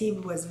back was he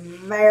was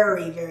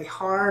very, very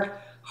hard,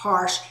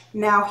 harsh.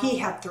 Now he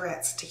had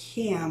threats to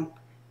him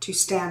to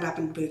stand up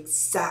and do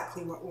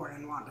exactly what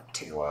Warren wanted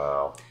to.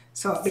 Wow.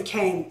 So it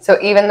became... So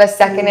even the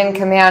second in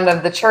command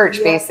of the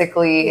church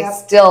basically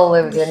still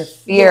lived in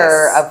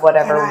fear of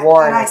whatever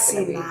Warren was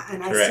going to be.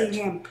 And I seen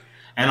him...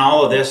 And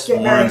all of this,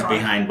 Warren's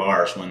behind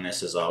bars when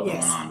this is all going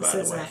on, by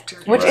the way.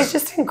 Which is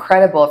just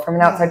incredible from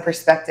an outside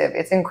perspective.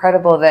 It's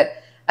incredible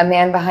that a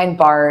man behind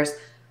bars,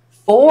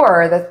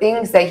 for the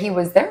things that he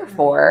was there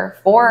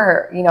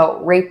for, you know,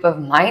 rape of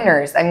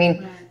minors. I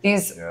mean,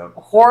 these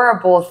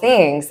horrible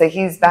things that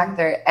he's back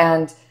there,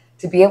 and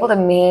to be able to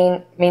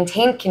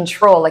maintain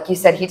control, like you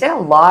said, he did a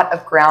lot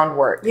of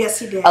groundwork. Yes,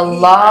 he did. A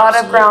lot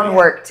of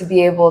groundwork to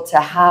be able to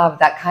have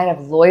that kind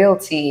of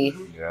loyalty,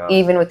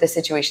 even with the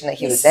situation that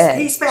he was in.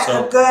 He spent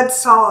a good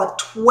solid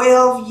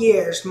 12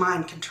 years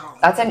mind control.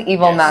 That's an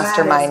evil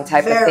mastermind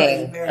type of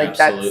thing. Like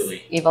that's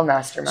evil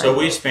mastermind. So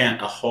we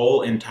spent a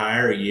whole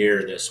entire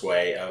year this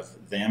way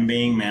of them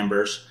being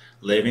members,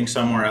 living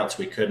somewhere else.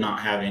 We could not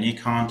have any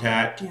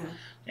contact.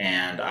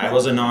 And I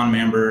was a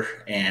non-member,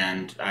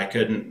 and I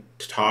couldn't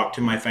talk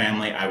to my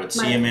family. I would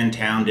see him in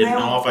town. Didn't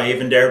know if I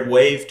even dared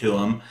wave to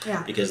him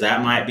because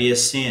that might be a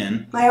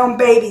sin. My own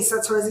babies,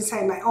 that's what I was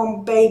saying. My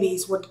own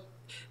babies would,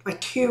 my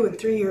 2- and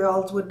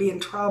 3-year-olds would be in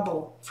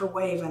trouble for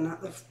waving.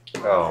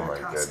 Oh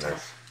my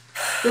goodness.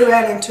 We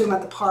ran into him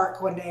at the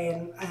park one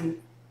day, and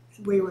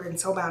we were in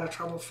so bad of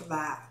trouble for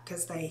that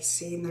because they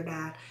seen their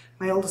dad.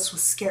 My oldest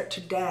was scared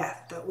to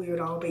death that we would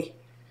all be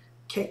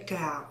kicked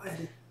out.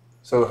 And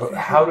so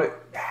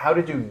how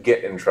did you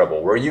get in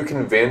trouble? Were you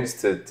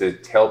convinced to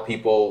tell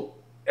people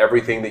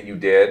everything that you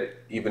did,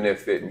 even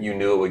if you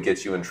knew it would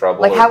get you in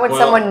trouble? Like, how would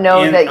someone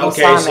know that you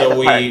saw him at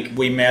the park?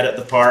 We met at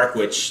the park,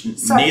 which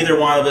neither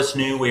one of us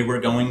knew we were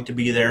going to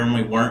be there, and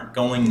we weren't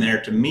going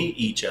there to meet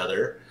each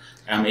other.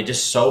 It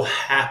just so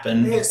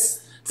happened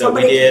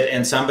Somebody- we did,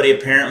 and somebody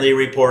apparently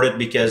reported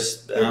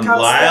because Here comes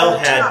Lyle the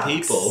had trucks.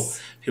 people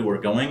who were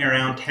going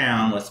around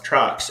town with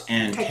trucks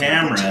and Taking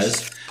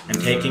cameras pictures.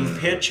 and taking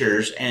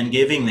pictures and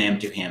giving them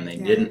to him. They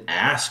didn't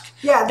ask,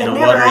 Yeah, they you know,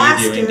 never what are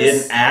asked you doing? us.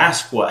 Didn't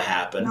ask what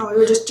happened. No, we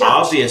were just judged.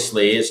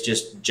 Obviously, it's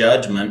just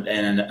judgment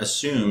and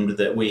assumed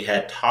that we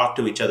had talked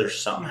to each other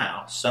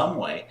somehow, some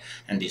way,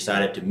 and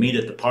decided to meet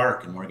at the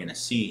park and we're going to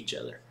see each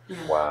other.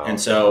 Wow.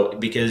 And so,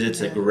 because it's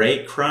a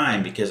great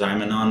crime, because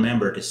I'm a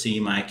non-member, to see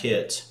my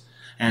kids.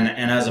 And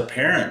as a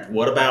parent,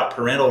 what about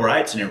parental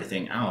rights and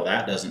everything? Oh,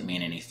 that doesn't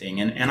mean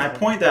anything. And I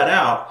point that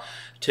out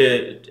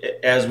to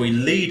as we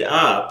lead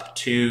up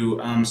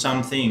to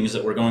some things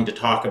that we're going to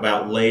talk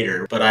about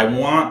later. But I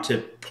want to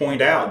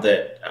point out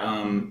that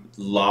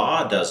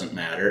law doesn't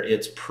matter.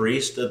 It's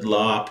priesthood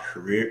law,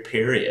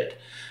 period.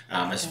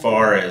 As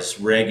far as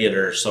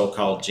regular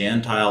so-called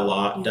Gentile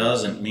law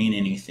doesn't mean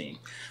anything.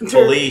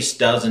 Police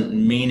doesn't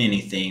mean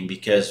anything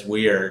because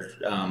we are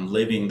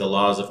living the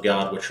laws of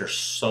God, which are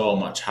so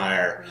much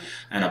higher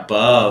and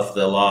above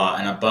the law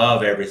and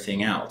above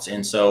everything else.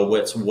 And so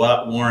it's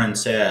what Warren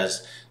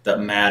says that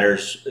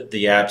matters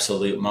the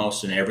absolute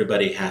most, and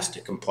everybody has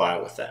to comply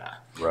with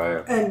that.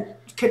 Right. And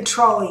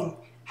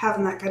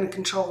having that kind of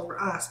control over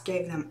us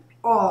gave them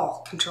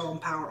all control and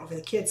power over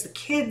the kids. The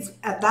kids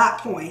at that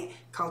point,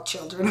 called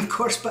children, of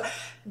course, but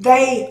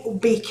they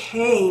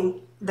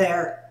became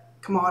their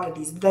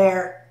commodities,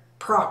 their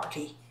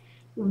property.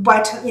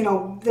 But,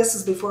 this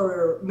is before we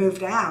were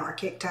moved out or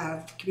kicked out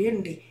of the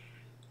community.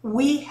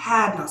 We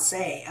had no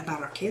say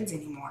about our kids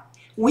anymore.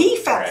 We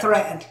felt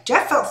threatened.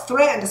 Jeff felt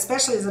threatened,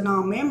 especially as a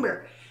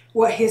non-member,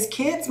 what his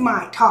kids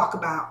might talk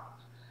about,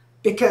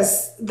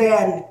 because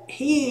then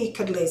he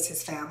could lose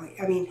his family.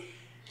 I mean,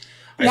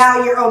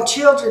 now your own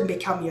children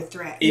become your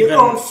threat. Your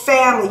own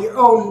family, your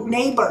own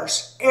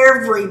neighbors,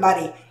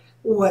 everybody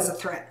was a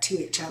threat to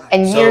each other.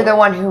 And you're the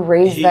one who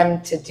raised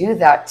them to do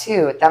that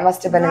too. That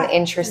must have been an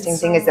interesting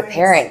thing as a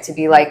parent, to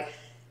be like,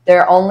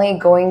 they're only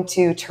going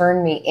to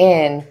turn me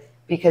in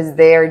because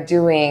they're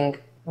doing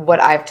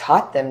what I've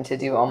taught them to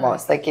do,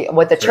 almost like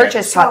what the church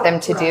has taught them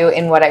to do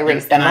and what I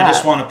raised them up. And I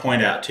just want to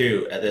point out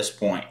too, at this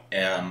point,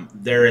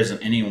 there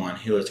isn't anyone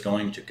who is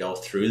going to go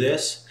through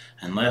this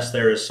unless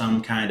there is some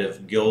kind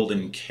of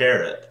golden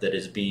carrot that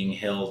is being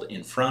held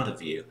in front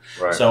of you.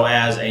 Right. So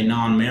as a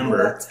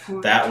non-member,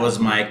 that was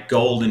my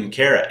golden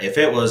carrot. If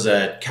it was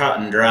a cut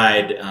and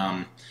dried,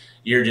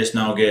 you're just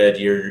no good,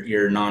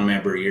 you're a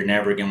non-member, you're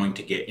never going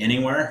to get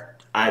anywhere,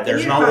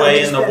 there's no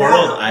way in the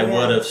world I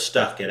would have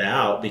stuck it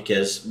out,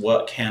 because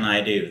what can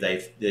I do?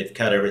 They've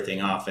cut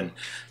everything off, and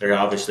they're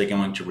obviously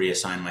going to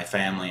reassign my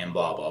family and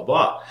blah, blah,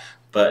 blah.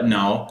 But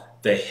no,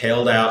 they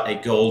held out a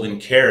golden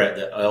carrot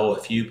that,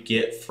 if you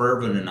get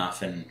fervent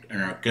enough and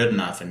are good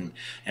enough,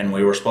 and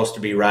we were supposed to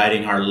be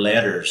writing our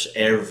letters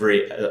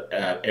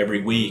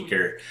every week,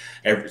 or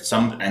there's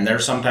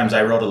sometimes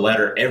I wrote a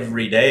letter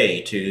every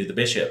day to the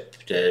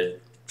bishop to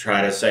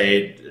try to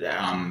say,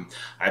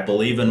 I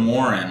believe in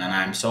Warren and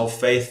I'm so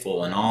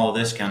faithful and all of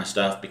this kind of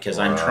stuff, because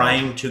I'm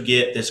trying to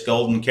get this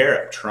golden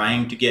carrot,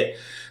 trying to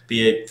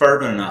be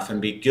fervent enough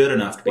and be good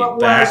enough to be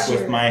back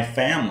with my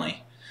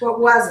family. What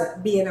was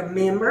it? Being a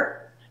member?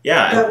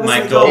 Yeah,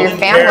 my golden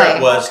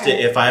carrot was to,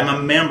 if I'm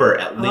a member,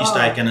 at least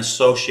I can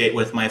associate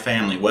with my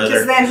family.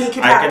 Whether then he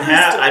could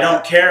I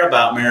don't care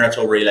about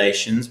marital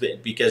relations,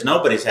 because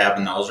nobody's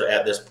having those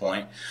at this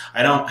point.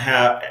 I don't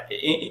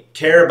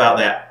care about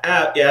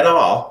that at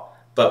all.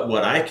 But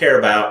what I care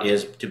about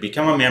is to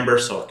become a member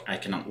so I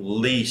can at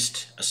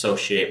least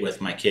associate with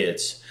my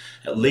kids,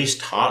 at least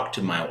talk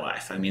to my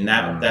wife. I mean,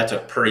 that's a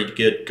pretty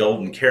good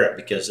golden carrot,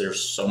 because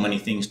there's so many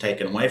things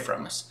taken away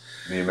from us.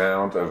 The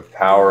amount of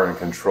power and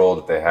control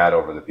that they had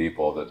over the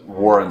people, that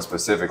Warren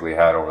specifically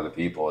had over the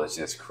people, is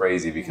just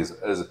crazy, because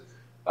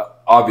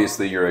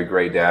obviously you're a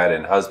great dad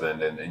and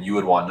husband, and you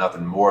would want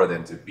nothing more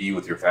than to be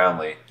with your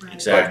family.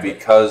 Exactly. But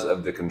because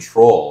of the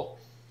control,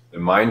 the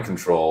mind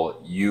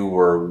control, you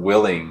were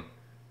willing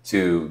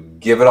to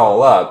give it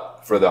all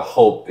up for the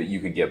hope that you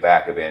could get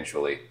back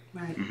eventually.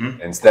 Right.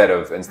 Mm-hmm. Instead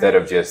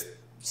of just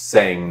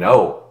saying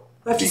no.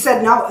 But if you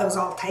said no, it was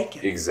all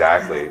taken.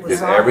 Exactly.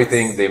 Because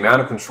everything, the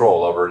amount of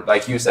control over,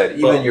 like you said,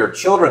 even your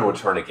children would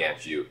turn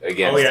against you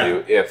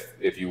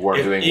if you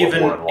weren't doing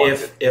what Warren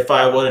wanted. If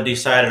I would have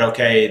decided,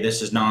 okay,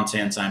 this is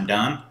nonsense, I'm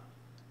done,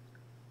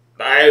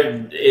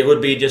 it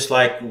would be just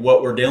like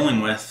what we're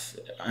dealing with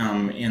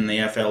in the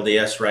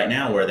FLDS right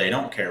now, where they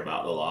don't care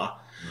about the law.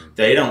 Mm-hmm.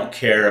 They don't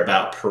care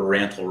about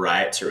parental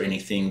rights or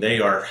anything. They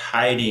are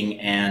hiding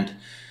and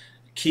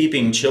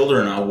keeping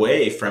children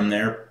away from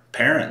their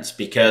parents,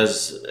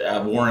 because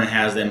Warren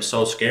has them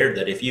so scared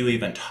that if you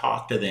even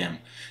talk to them,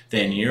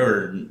 then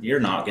you're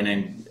not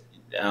going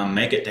to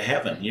make it to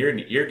heaven.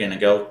 You're going to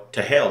go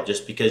to hell,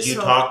 just because you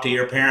talk to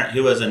your parent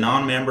who is a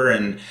non-member,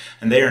 and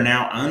they are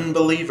now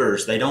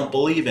unbelievers. They don't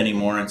believe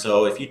anymore, and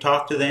so if you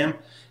talk to them,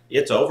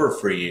 it's over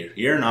for you.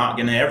 You're not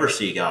going to ever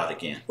see God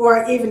again.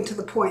 Or even to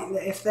the point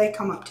that if they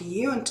come up to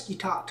you and you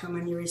talk to them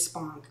and you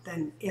respond,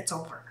 then it's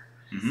over.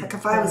 Like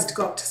if I was to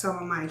go up to some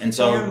of my And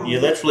so family, you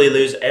literally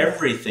lose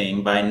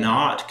everything by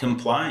not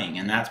complying.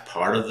 And that's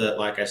part of the,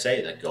 like I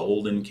say, the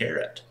golden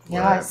carrot. Yeah.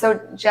 Right. So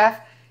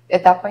Jeff,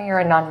 at that point, you're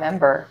a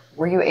non-member.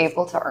 Were you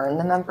able to earn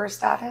the member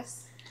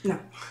status? no.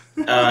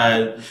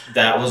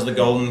 That was the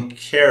golden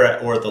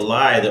carrot or the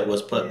lie that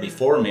was put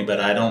before me, but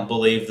I don't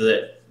believe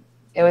that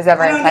It was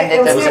ever I don't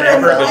intended know, it was to be never in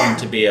ever the member. plan.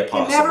 going to be a It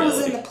never was in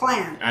possibility. the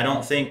plan. I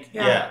don't think,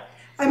 Yeah. yeah.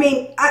 I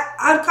mean,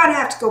 I kind of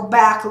have to go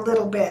back a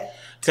little bit.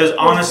 Because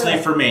honestly,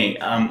 Okay. for me,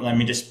 let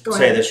me just Go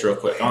say ahead. this real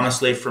quick.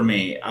 Honestly, for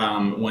me,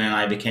 when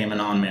I became a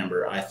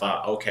non-member, I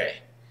thought, okay,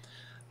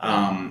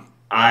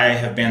 I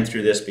have been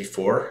through this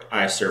before.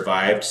 I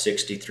survived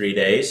 63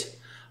 days.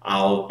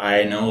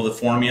 I know the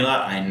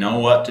formula. I know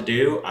what to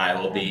do. I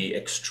will be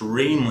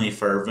extremely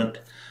fervent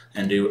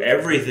and do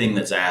everything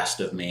that's asked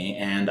of me,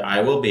 and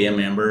I will be a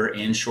member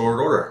in short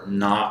order.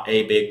 Not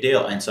a big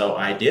deal. And so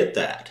I did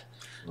that.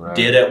 Right.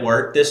 Did it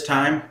work this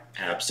time?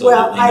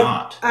 Absolutely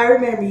not. I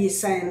remember you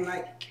saying,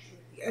 like,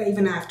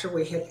 even after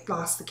we had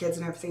lost the kids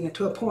and everything, and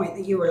to a point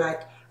that you were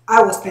like,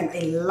 I will spend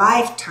a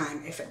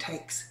lifetime if it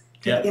takes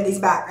to Yep. get these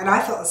back. And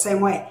I felt the same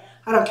way.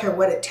 I don't care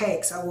what it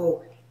takes. I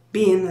will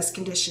be in this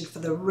condition for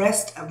the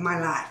rest of my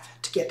life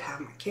to get to have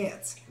my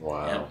kids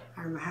Wow. Yep.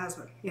 or my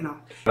husband, you know.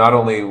 Not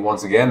only,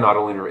 once again, not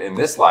only in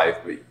this life,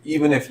 but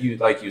even if you,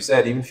 like you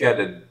said, even if you had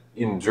to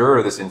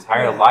endure this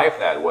entire Yeah. life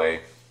that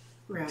way,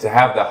 Right. to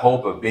have the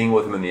hope of being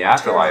with him in the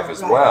afterlife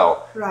as Right.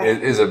 well Right.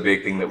 is a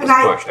big thing that was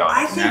And pushed on.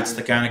 I us. And that's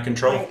the kind of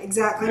control. Right,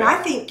 exactly. Yeah. And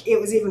I think it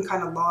was even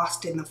kind of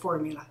lost in the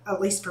formula. At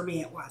least for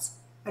me, it was.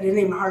 I didn't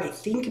even hardly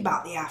think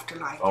about the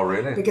afterlife. Oh,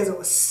 really? Because it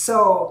was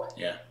so,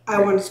 Yeah. I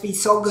wanted to be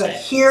so good Same.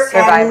 here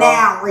Survival. and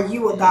now, or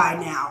you will die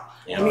now.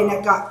 Yeah. I mean,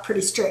 it got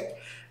pretty strict.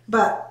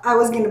 But I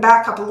was going to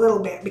back up a little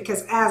bit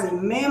because as a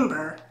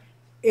member,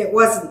 it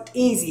wasn't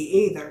easy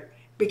either.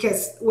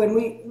 Because when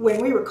we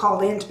were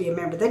called in to be a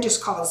member, they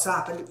just called us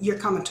up and you're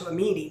coming to a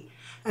meeting.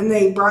 And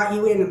they brought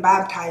you in and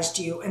baptized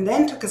you and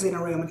then took us in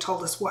a room and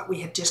told us what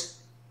we had just,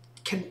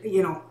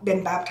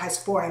 been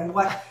baptized for and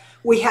what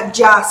we had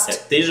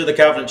just, These are the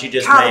covenants you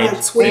just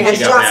covenants made. we You had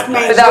since you got just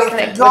made baptized.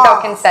 with Without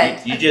God.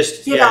 consent. You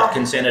just You know,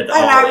 consented to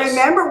And all I this.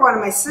 remember one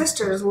of my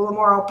sisters, a little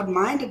more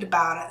open-minded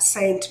about it,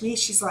 saying to me,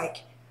 she's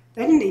like,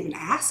 they didn't even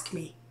ask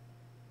me.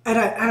 And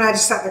I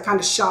just sat there kind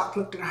of shocked,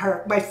 looked at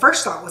her. My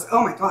first thought was,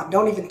 oh my God,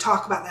 don't even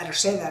talk about that or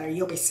say that or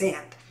you'll be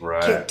sent,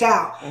 Right. kicked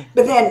out.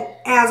 But then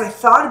as I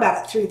thought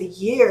about it through the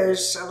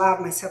years,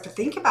 allowed myself to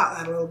think about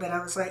that a little bit,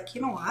 I was like,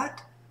 you know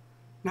what?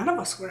 None of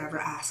us were ever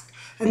asked.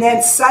 And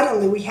then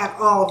suddenly we had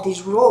all of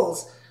these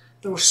rules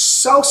that were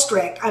so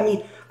strict. I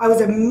mean, I was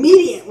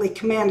immediately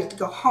commanded to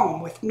go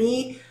home with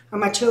me and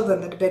my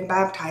children that had been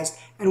baptized,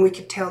 and we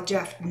could tell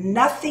Jeff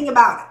nothing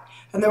about it.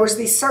 And there was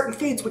these certain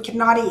foods we could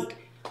not eat.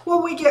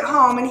 Well, we get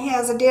home and he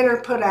has a dinner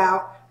put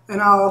out,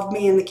 and all of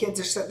me and the kids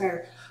are sitting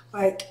there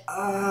like,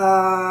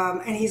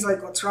 and he's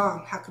like, what's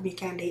wrong? How come you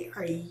can't eat?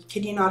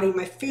 Can you not eat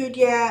my food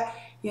yet?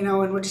 You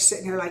know, and we're just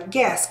sitting here like,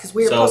 guess, because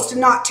we were supposed to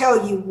not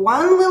tell you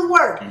one little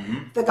word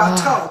that got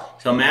told.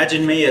 So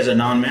imagine me as a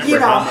non-member. You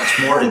know. How much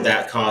more did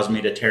that cause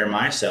me to tear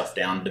myself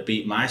down, to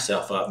beat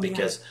myself up?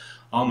 Because,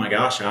 oh my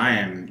gosh, I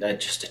am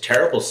just a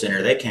terrible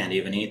sinner. They can't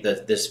even eat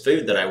this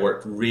food that I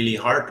worked really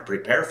hard to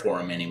prepare for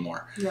them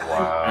anymore. Yeah.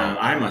 Wow.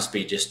 I must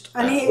be just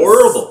And a he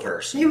horrible was-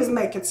 person. He was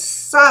making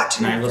such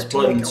an And I was effort to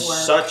make putting it work.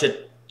 such a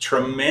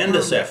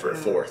tremendous effort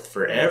yeah. forth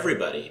for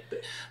everybody.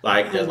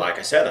 Like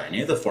I said, I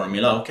knew the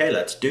formula. Okay,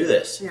 let's do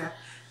this. Yeah.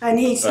 And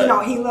he's,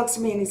 But- he looks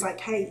at me and he's like,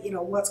 hey,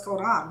 what's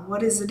going on?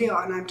 What is the deal?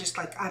 And I'm just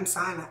like, I'm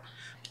silent.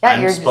 Yeah,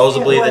 I'm you're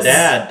supposedly it the was-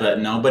 couple but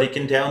nobody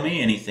can tell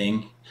me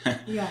anything.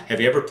 Yeah. Have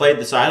you ever played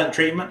the silent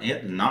treatment?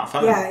 It's not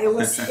fun. Yeah, it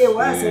was.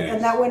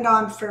 And that went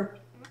on for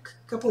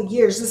a couple of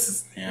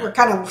years. We're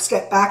kind of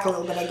stepped back a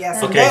little bit, I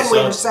guess. And Okay, then we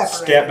so were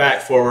separated. step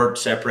back forward,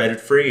 separated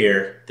for a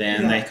year.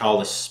 Then Yeah. they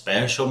called a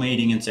special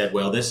meeting and said,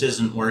 well, this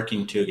isn't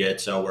working too good,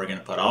 so we're going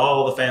to put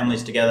all the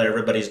families together.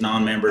 Everybody's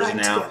non-members Back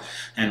now, together.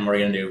 and we're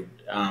going to do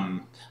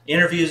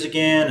interviews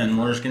again, and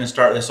we're just going to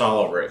start this all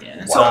over again.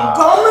 And So so,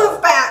 go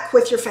move back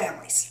with your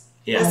families.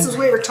 yeah. This is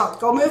what we were told.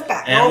 Go move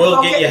back. And Go- we'll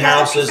go get you together with your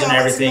houses and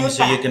families everything move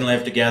so you back. can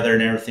live together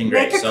and everything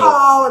great. Make a So,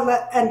 call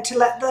to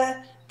let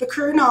the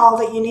crew know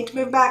that you need to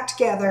move back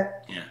together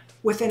yeah.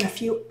 within a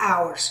few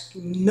hours.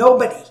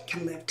 Nobody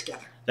can live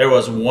together. There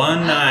was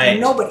one night.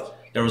 Nobody.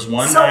 There was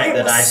one So night it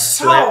that was I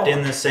so- slept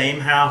in the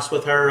same house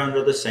with her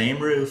under the same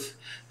roof.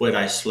 When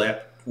I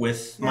slept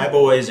with my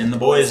boys in the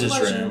boys'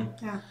 room,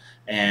 Yeah.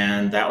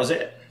 and that was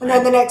it. And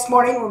then the next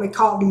morning when we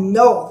called,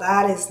 no,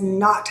 that is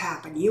not to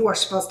happen. You are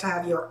supposed to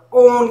have your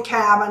own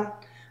cabin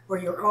or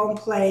your own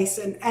place.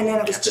 And then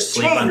it was To just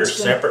sleep under changed.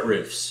 separate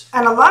roofs.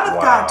 And a lot of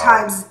Wow.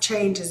 times the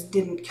changes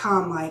didn't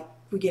come like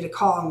we get a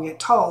call and we get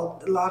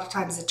told. A lot of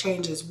times the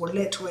changes were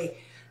literally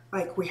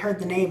like we heard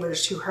the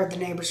neighbors who heard the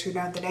neighbors who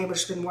know the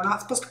neighbors, and we're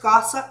not supposed to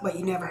gossip, but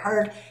you never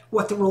heard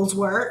what the rules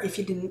were if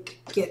you didn't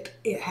get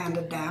it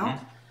handed down.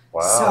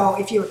 Wow. So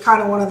if you were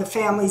kind of one of the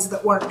families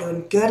that weren't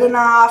doing good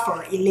enough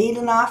or elite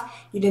enough,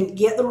 you didn't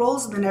get the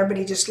rules, and then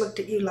everybody just looked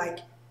at you like,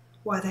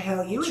 why the hell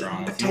are you What's wrong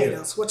eating with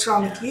potatoes? What's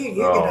wrong with you?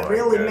 You're Oh, going to my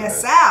really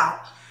goodness. miss out.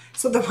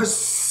 So there was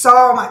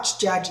so much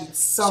judging,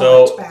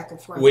 so much back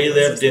and forth. We It was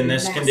lived just in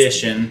this nasty.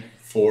 condition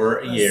for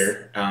a It was-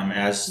 year.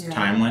 As Yeah.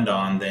 time went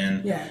on,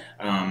 then Yeah.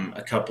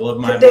 a couple of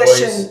my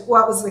Condition, boys.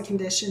 what was the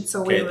condition?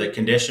 So Okay, we were, the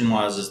condition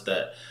is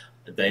that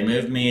they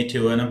moved me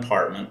to an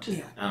apartment,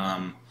 Yeah.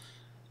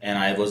 and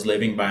I was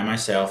living by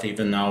myself,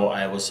 even though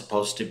I was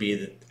supposed to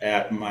be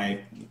at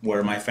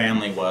where my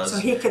family was. So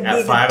he could be At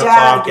the 5 dad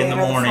o'clock in again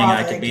the or the morning, I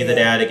father could be the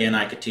again. dad again.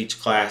 I could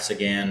teach class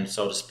again,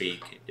 so to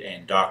speak,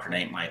 and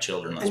indoctrinate my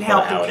children. Let's and put it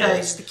help how it encourage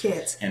is. the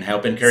kids. And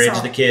help encourage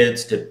So- the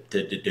kids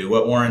to do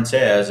what Warren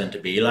says and to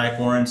be like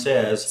Warren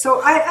says.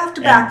 So I have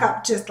to back And-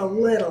 up just a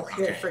little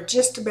here Okay. for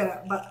just a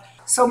minute. But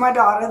so my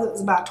daughter, that was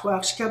about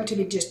 12, she came to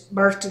me just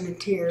bursting in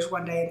tears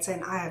one day and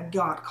saying, I have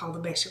got to call the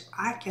bishop.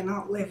 I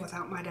cannot live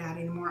without my dad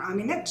anymore. I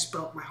mean, it just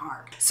broke my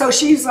heart. So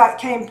she's like,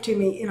 came to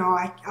me, you know,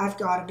 I've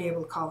got to be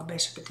able to call the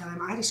bishop and tell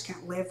him I just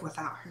can't live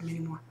without him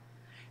anymore.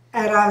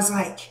 And I was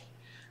like,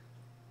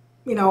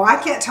 you know, I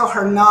can't tell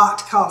her not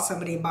to call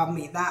somebody above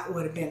me. That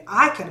would have been,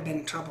 I could have been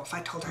in trouble if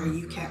I told her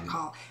you can't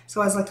call.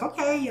 So I was like,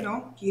 okay, you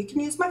know, you can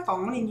use my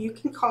phone and you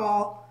can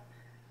call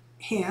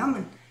him.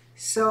 And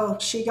so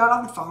she got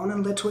on the phone,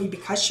 and literally,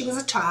 because she was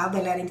a child,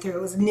 they let him through.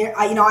 It was near,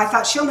 you know, I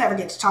thought she'll never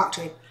get to talk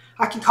to him.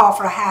 I can call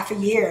for a half a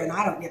year and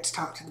I don't get to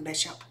talk to the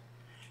bishop.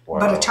 Wow.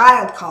 But a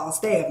child calls,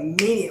 they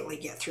immediately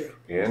get through.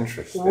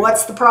 Interesting.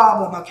 What's the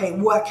problem? Okay,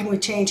 what can we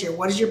change here?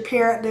 What is your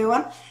parent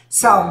doing?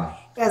 So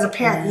as a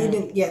parent, you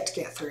didn't get to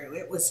get through.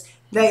 It was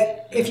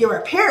if you're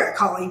a parent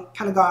calling,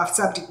 kind of go off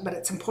subject, but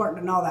it's important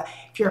to know that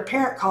if you're a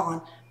parent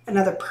calling,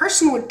 another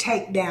person would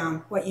take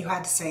down what you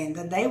had to say, and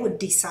then they would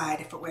decide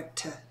if it went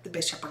to the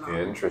bishop or not.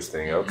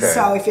 Interesting. Okay.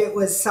 So if it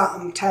was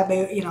something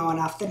taboo, you know,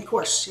 enough, then of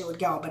course it would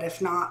go. But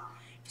if not,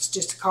 if it's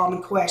just a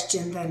common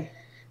question, then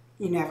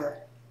you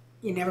never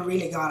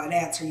really got an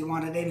answer you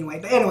wanted anyway.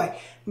 But anyway,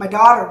 my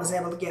daughter was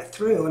able to get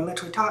through and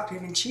literally talk to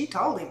him, and she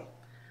told him,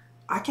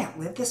 I can't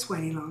live this way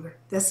any longer.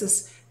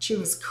 She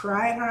was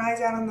crying her eyes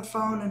out on the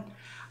phone, and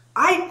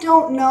I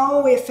don't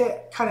know if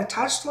it kind of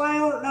touched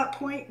Lyle at that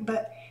point,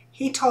 but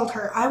he told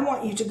her, I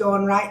want you to go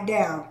and write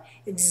down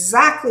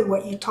exactly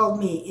what you told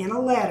me in a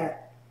letter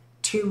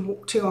to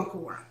Uncle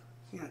Warren.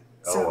 Yeah.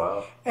 So, Oh,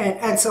 wow.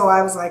 And so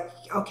I was like,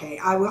 okay,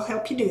 I will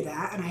help you do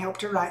that. And I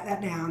helped her write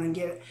that down and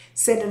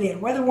send it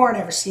in. Whether Warren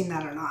ever seen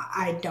that or not,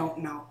 I don't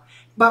know.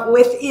 But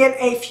within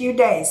a few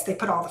days, they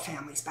put all the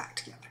families back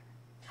together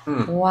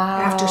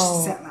Wow. after she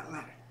sent that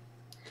letter.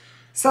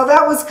 So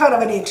that was kind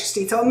of an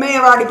interesting. So it may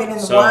have already been in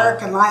the So,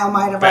 work, and Lyle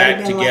might have already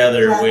Back been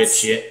together, like,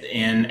 which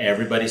in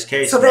everybody's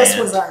case So this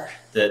meant was our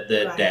that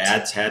right.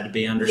 dads had to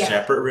be under Yeah.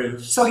 separate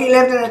roofs. So he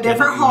lived in a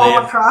different Didn't home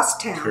live- across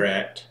town.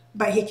 Correct.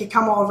 But he could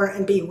come over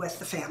and be with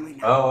the family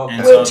now. Oh, okay.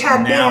 And Which so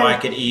had now been- I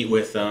could eat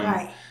with them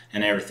Right.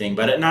 and everything.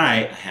 But at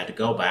night, I had to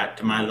go back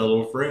to my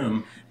little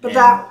room. But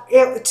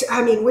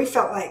and we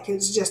felt like it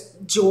was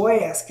just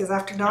joyous because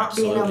after not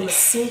being able Absolutely. to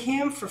see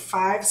him for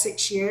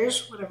 5-6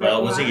 years, whatever well,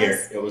 it it was a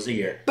year. It was a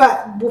year.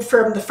 But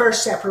from the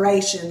first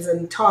separations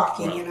and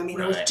talking, Well, and I mean,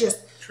 it was right. just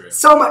True.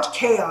 so much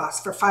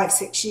chaos for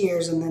 5-6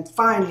 years, and then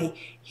finally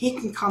he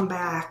can come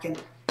back,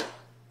 and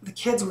the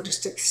kids were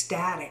just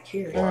ecstatic.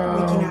 Here, we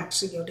can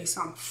actually go do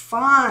something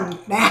fun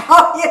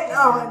now, you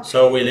know. And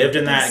So we lived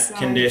in that Besides-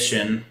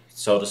 condition,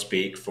 so to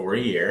speak, for a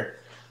year.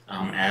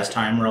 As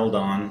time rolled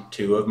on,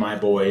 2 of my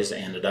boys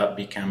ended up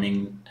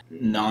becoming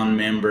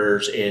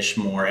non-members-ish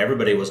more.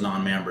 Everybody was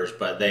non-members,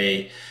 but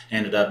they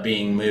ended up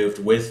being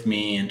moved with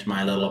me into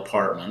my little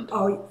apartment.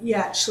 oh, yeah,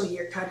 actually,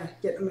 you're kind of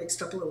getting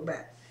mixed up a little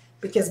bit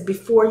because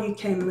before you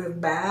came and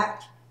moved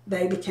back,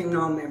 they became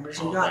non-members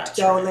and Oh, got to that's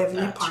go right, live in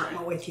the that's apartment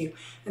right. with you.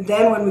 And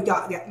then when we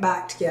got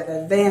back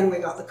together, then we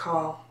got the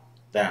call.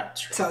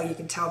 That's right. So you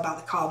can tell about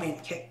the call being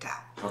kicked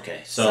out.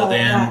 Okay, So so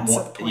then, that's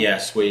the point.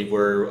 yes, we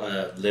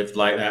were lived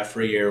like that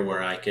for a year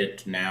where I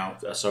could now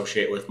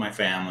associate with my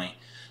family,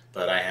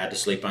 but I had to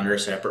sleep under a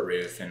separate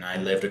roof, and I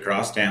lived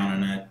across town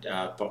in an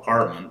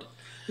apartment.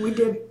 We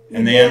did.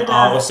 And then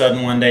all of a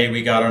sudden one day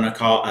we got on a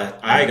call,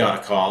 I got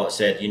a call that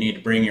said, you need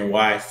to bring your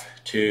wife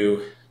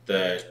to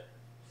the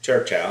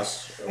church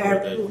house or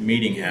the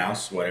meeting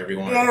house, whatever you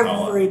want to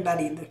call it.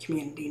 Everybody in the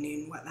community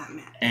knew what that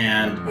meant.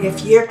 And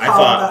If you're I called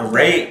thought, up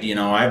great, you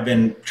know, I've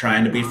been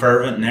trying to be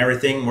fervent and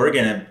everything.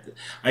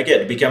 I get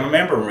to become a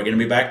member and we're going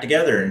to be back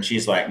together. And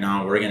she's like,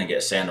 no, we're going to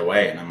get sent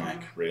away. And I'm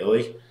like,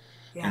 really?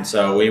 Yeah. And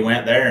so we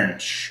went there, and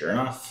sure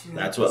enough,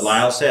 that's what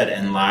Lyle said.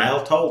 And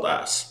Lyle told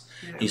us,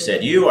 he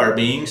said, you are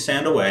being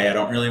sent away. I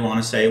don't really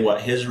want to say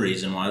what his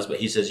reason was, but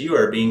he says, you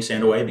are being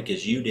sent away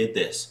because you did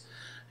this.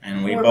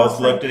 And we We're both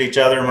both looked at each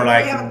other and we're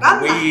like,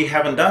 We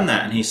haven't done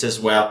that. And he says,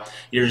 well,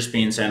 you're just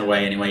being sent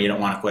away anyway. You don't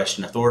want to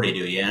question authority, do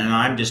you? And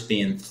I'm just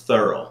being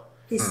thorough.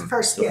 He's the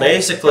first. So yeah,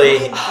 basically,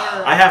 he's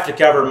thorough. I have to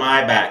cover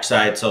my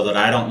backside so that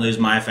I don't lose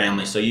my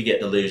family, so you get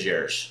to lose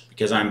yours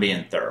because I'm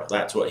being thorough.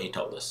 That's what he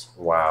told us.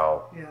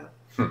 Wow. Yeah.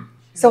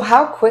 So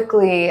how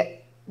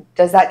quickly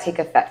does that take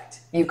effect?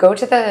 You go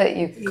to the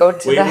We were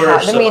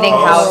the meeting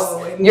supposed-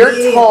 house. You're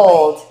Immediately.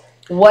 told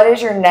What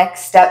is your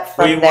next step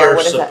from there? We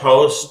were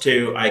supposed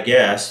to, I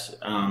guess,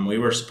 we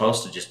were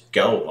supposed to just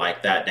go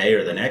like that day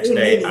or the next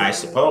day, I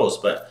suppose.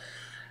 But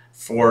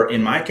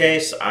in my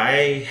case,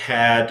 I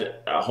had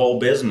a whole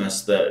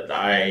business that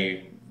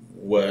I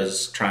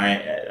was trying,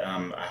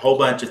 a whole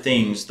bunch of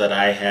things that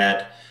I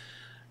had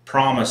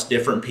promised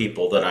different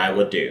people that I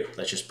would do.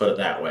 Let's just put it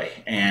that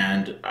way.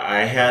 And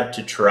I had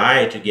to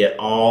try to get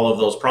all of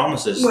those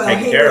promises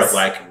taken care of,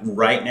 like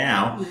right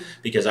now,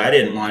 because I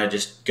didn't want to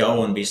just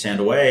go and be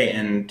sent away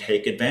and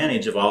take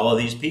advantage of all of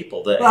these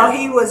people.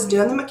 He was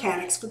doing the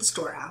mechanics for the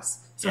storehouse.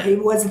 So he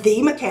was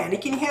the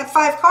mechanic, and he had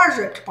 5 cars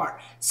ripped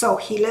apart. So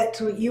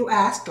you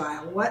asked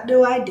Lyle, what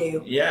do I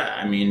do? Yeah,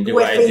 I mean,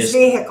 with these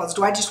vehicles?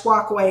 Do I just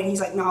walk away? And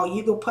he's like, no,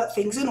 you go put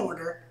things in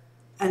order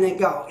and then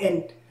go.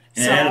 And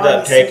it ended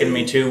up taking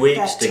me 2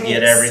 weeks to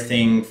get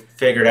everything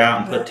figured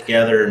out and put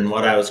together, and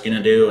what I was going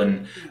to do,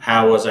 and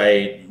what was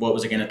I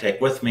going to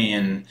take with me,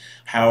 and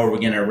how are we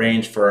going to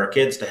arrange for our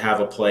kids to have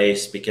a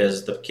place,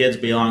 because the kids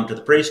belong to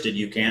the priesthood.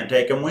 You can't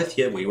take them with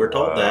you. We were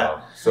told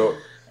that.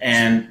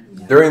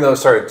 And during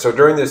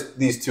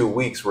these 2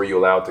 weeks, were you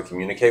allowed to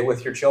communicate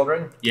with your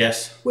children?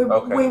 Yes. We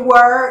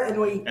were,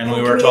 and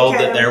we were told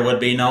that there would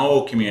be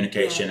no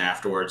communication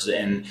afterwards,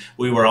 and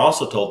we were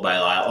also told by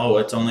Lyle,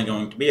 it's only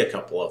going to be a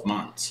couple of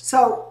months.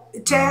 So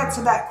to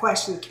answer that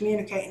question,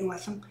 communicating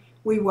with them,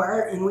 we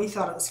were, and we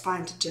thought it was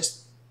fine to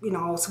just,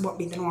 somewhat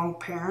be the normal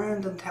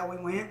parent until we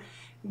went,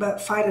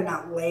 but finding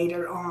out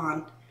later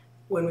on,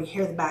 when we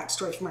hear the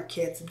backstory from our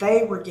kids,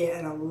 they were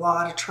getting a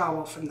lot of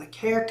trouble from the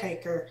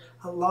caretaker,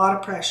 a lot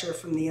of pressure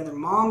from the other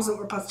moms that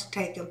were supposed to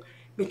take them,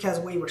 because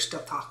we were still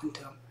talking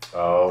to them.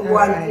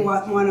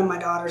 One of my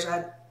daughters,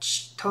 I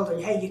told her,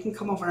 hey, you can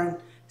come over and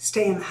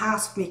stay in the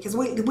house with me, because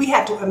we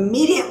had to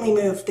immediately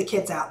move the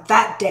kids out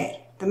that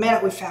day, the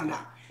minute we found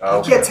out.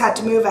 The kids had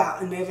to move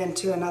out and move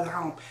into another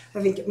home.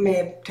 I think it may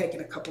have taken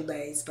a couple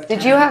days. But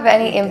did you have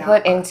any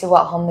input into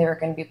what home they were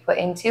going to be put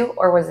into,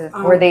 or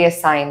were they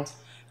assigned?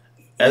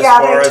 As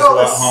far as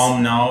what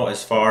home, no.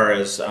 As far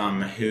as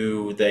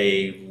who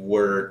they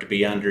were to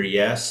be under,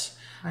 yes.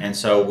 And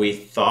so we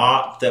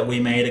thought that we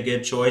made a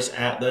good choice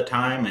at the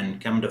time, and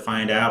come to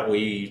find out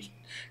we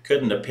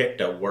couldn't have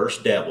picked a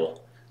worse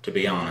devil, to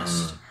be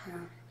honest.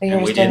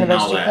 And we didn't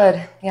know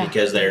that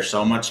because they're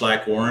so much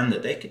like Warren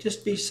that they could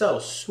just be so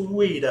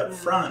sweet up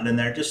front, and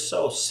they're just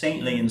so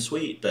saintly and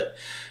sweet. But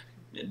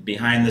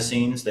behind the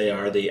scenes, they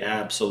are the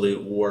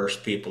absolute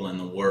worst people in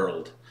the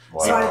world.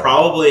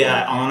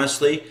 Wow.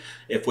 Honestly,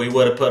 if we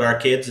would have put our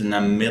kids in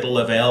the middle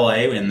of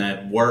LA, in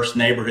the worst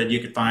neighborhood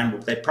you could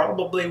find, they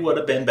probably would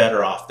have been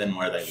better off than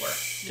where they were,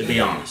 to be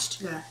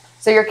honest. Yeah.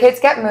 So your kids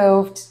get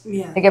moved,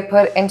 they get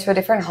put into a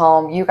different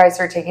home. You guys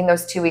are taking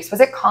those 2 weeks. Was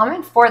it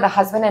common for the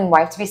husband and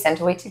wife to be sent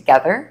away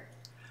together?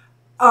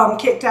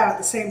 Kicked out at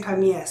the same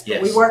time, yes.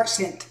 But we weren't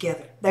sent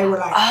together. They were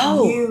like,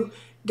 you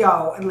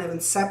go and live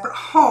in separate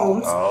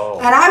homes.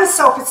 And I was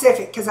so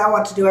specific because I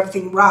wanted to do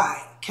everything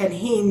right. Can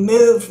he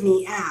move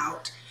me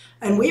out?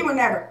 And we were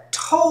never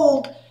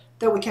told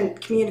that we can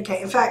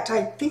communicate. In fact,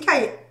 I think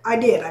I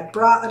did. I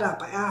brought it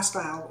up. I asked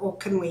Lyle,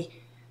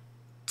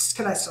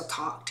 can I still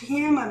talk to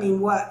him? I mean,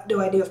 what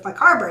do I do if my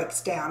car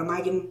breaks down? Am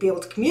I going to be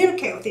able to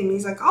communicate with him? And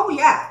he's like, oh,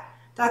 yeah,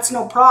 that's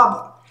no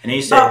problem. And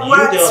he said, you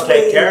go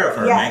take care of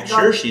her. Make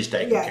sure she's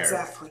taken care of. Yeah,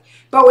 exactly.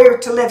 But we were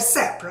to live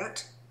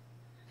separate,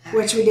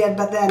 which we did.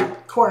 But then,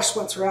 of course,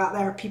 once we're out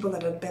there, people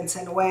that had been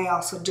sent away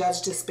also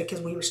judged us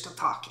because we were still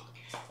talking.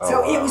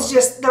 So it was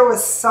just, there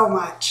was so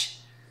much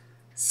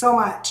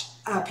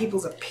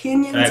people's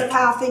opinions of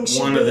how things should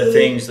be. One of the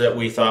things that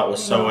we thought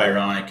was so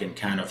ironic and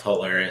kind of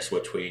hilarious,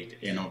 which we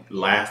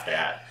laughed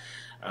at,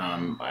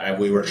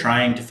 we were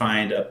trying to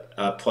find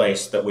a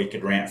place that we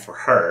could rent for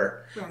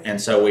her. Right. And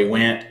so we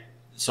went,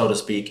 so to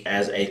speak,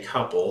 as a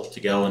couple to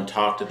go and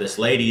talk to this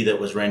lady that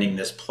was renting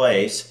this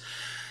place.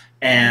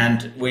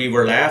 And we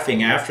were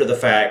laughing after the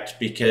fact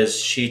because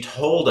she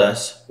told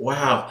us,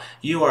 wow,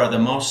 you are the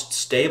most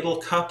stable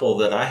couple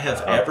that I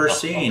have ever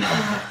seen.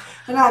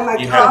 And I'm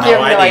like, you have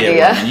no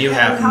idea. Woman. You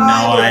have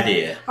no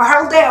idea. Our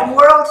whole damn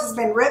world has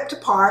been ripped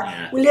apart.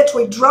 Yeah. We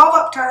literally drove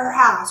up to her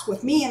house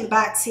with me in the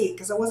back seat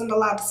because I wasn't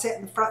allowed to sit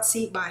in the front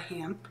seat by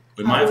him.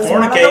 We might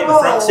fornicate in the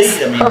front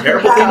seat. I mean,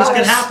 terrible things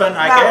can happen,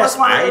 I guess.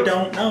 I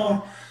don't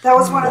know. That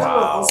was one of the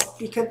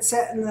rules. You could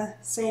sit in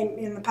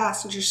the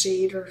passenger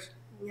seat or,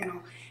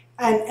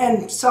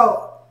 And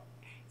so,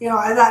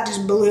 that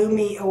just blew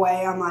me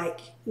away. I'm like,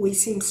 we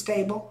seem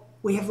stable.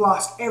 We have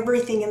lost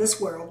everything in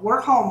this world.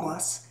 We're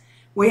homeless.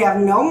 We have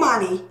no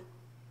money.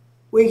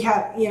 We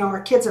have,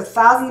 our kids are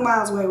thousands of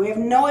miles away. We have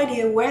no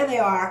idea where they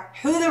are,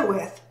 who they're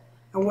with,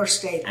 and we're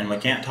stable. And we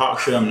can't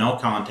talk to them, no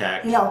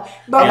contact.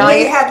 But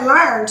we had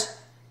learned,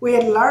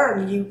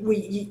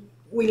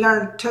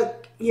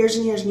 took years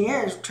and years and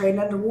years, trained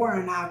under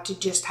Warren now to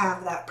just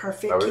have that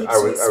perfect keep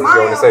sweet smile.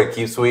 I was going to say,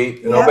 keep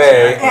sweet and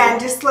obey. And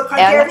just look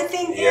like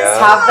everything is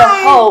have the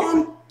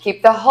hope.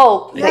 Keep the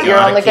hope that you're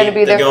only going to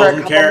be there for a couple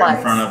months. The golden carrot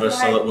in front of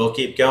us so that we'll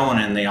keep going.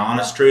 And the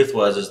honest truth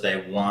was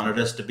they wanted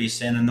us to be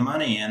sending the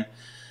money in.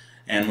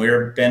 And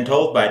we've been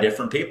told by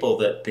different people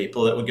that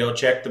would go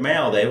check the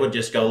mail, they would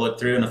just go look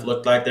through, and if it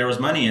looked like there was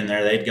money in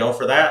there, they'd go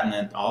for that, and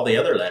then all the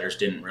other letters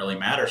didn't really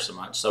matter so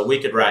much. So we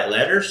could write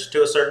letters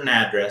to a certain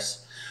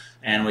address,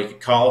 and we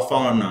could call a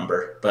phone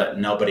number, but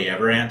nobody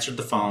ever answered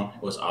the phone.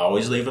 It was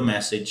always leave a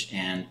message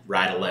and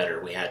write a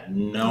letter. We had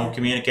no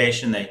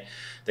communication.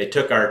 They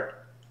took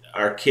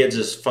our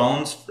kids'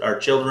 phones, our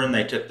children,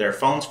 they took their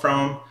phones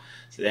from them,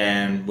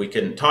 and we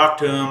couldn't talk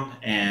to them,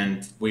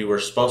 and we were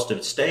supposed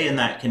to stay in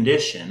that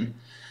condition,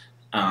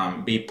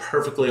 be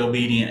perfectly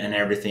obedient and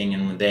everything,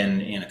 and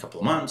then in a couple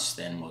of months,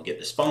 then we'll get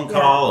this phone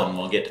call, and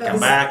we'll get to come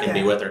back and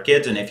be with our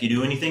kids, and if you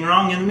do anything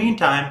wrong in the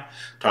meantime,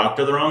 talk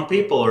to the wrong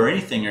people or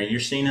anything, or you're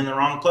seen in the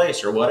wrong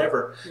place or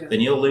whatever, then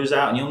you'll lose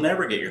out and you'll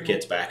never get your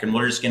kids back, and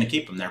we're just going to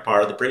keep them. They're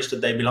part of the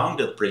priesthood. They belong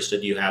to the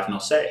priesthood. You have no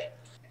say.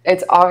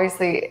 It's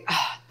obviously,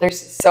 there's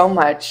so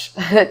much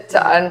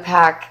to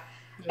unpack,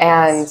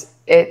 and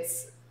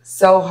it's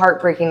so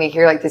heartbreaking to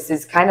hear like this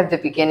is kind of the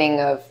beginning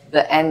of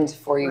the end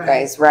for you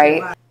guys,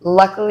 right?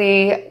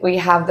 Luckily, we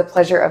have the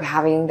pleasure of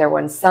having their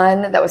one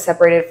son that was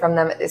separated from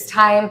them at this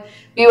time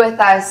be with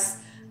us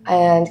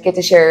and get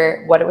to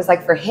share what it was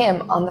like for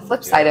him on the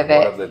flip side of it.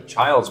 One of the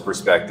child's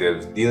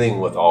perspectives, dealing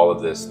with all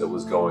of this that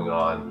was going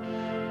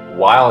on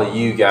while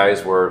you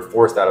guys were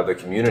forced out of the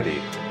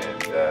community.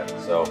 And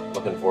so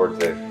looking forward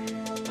to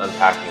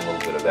unpacking a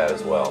little bit of that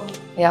as well.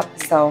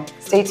 Yep, so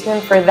stay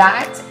tuned for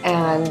that,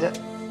 and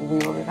we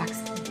will be back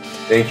soon.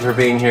 Thank you for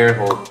being here.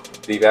 We'll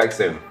be back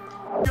soon.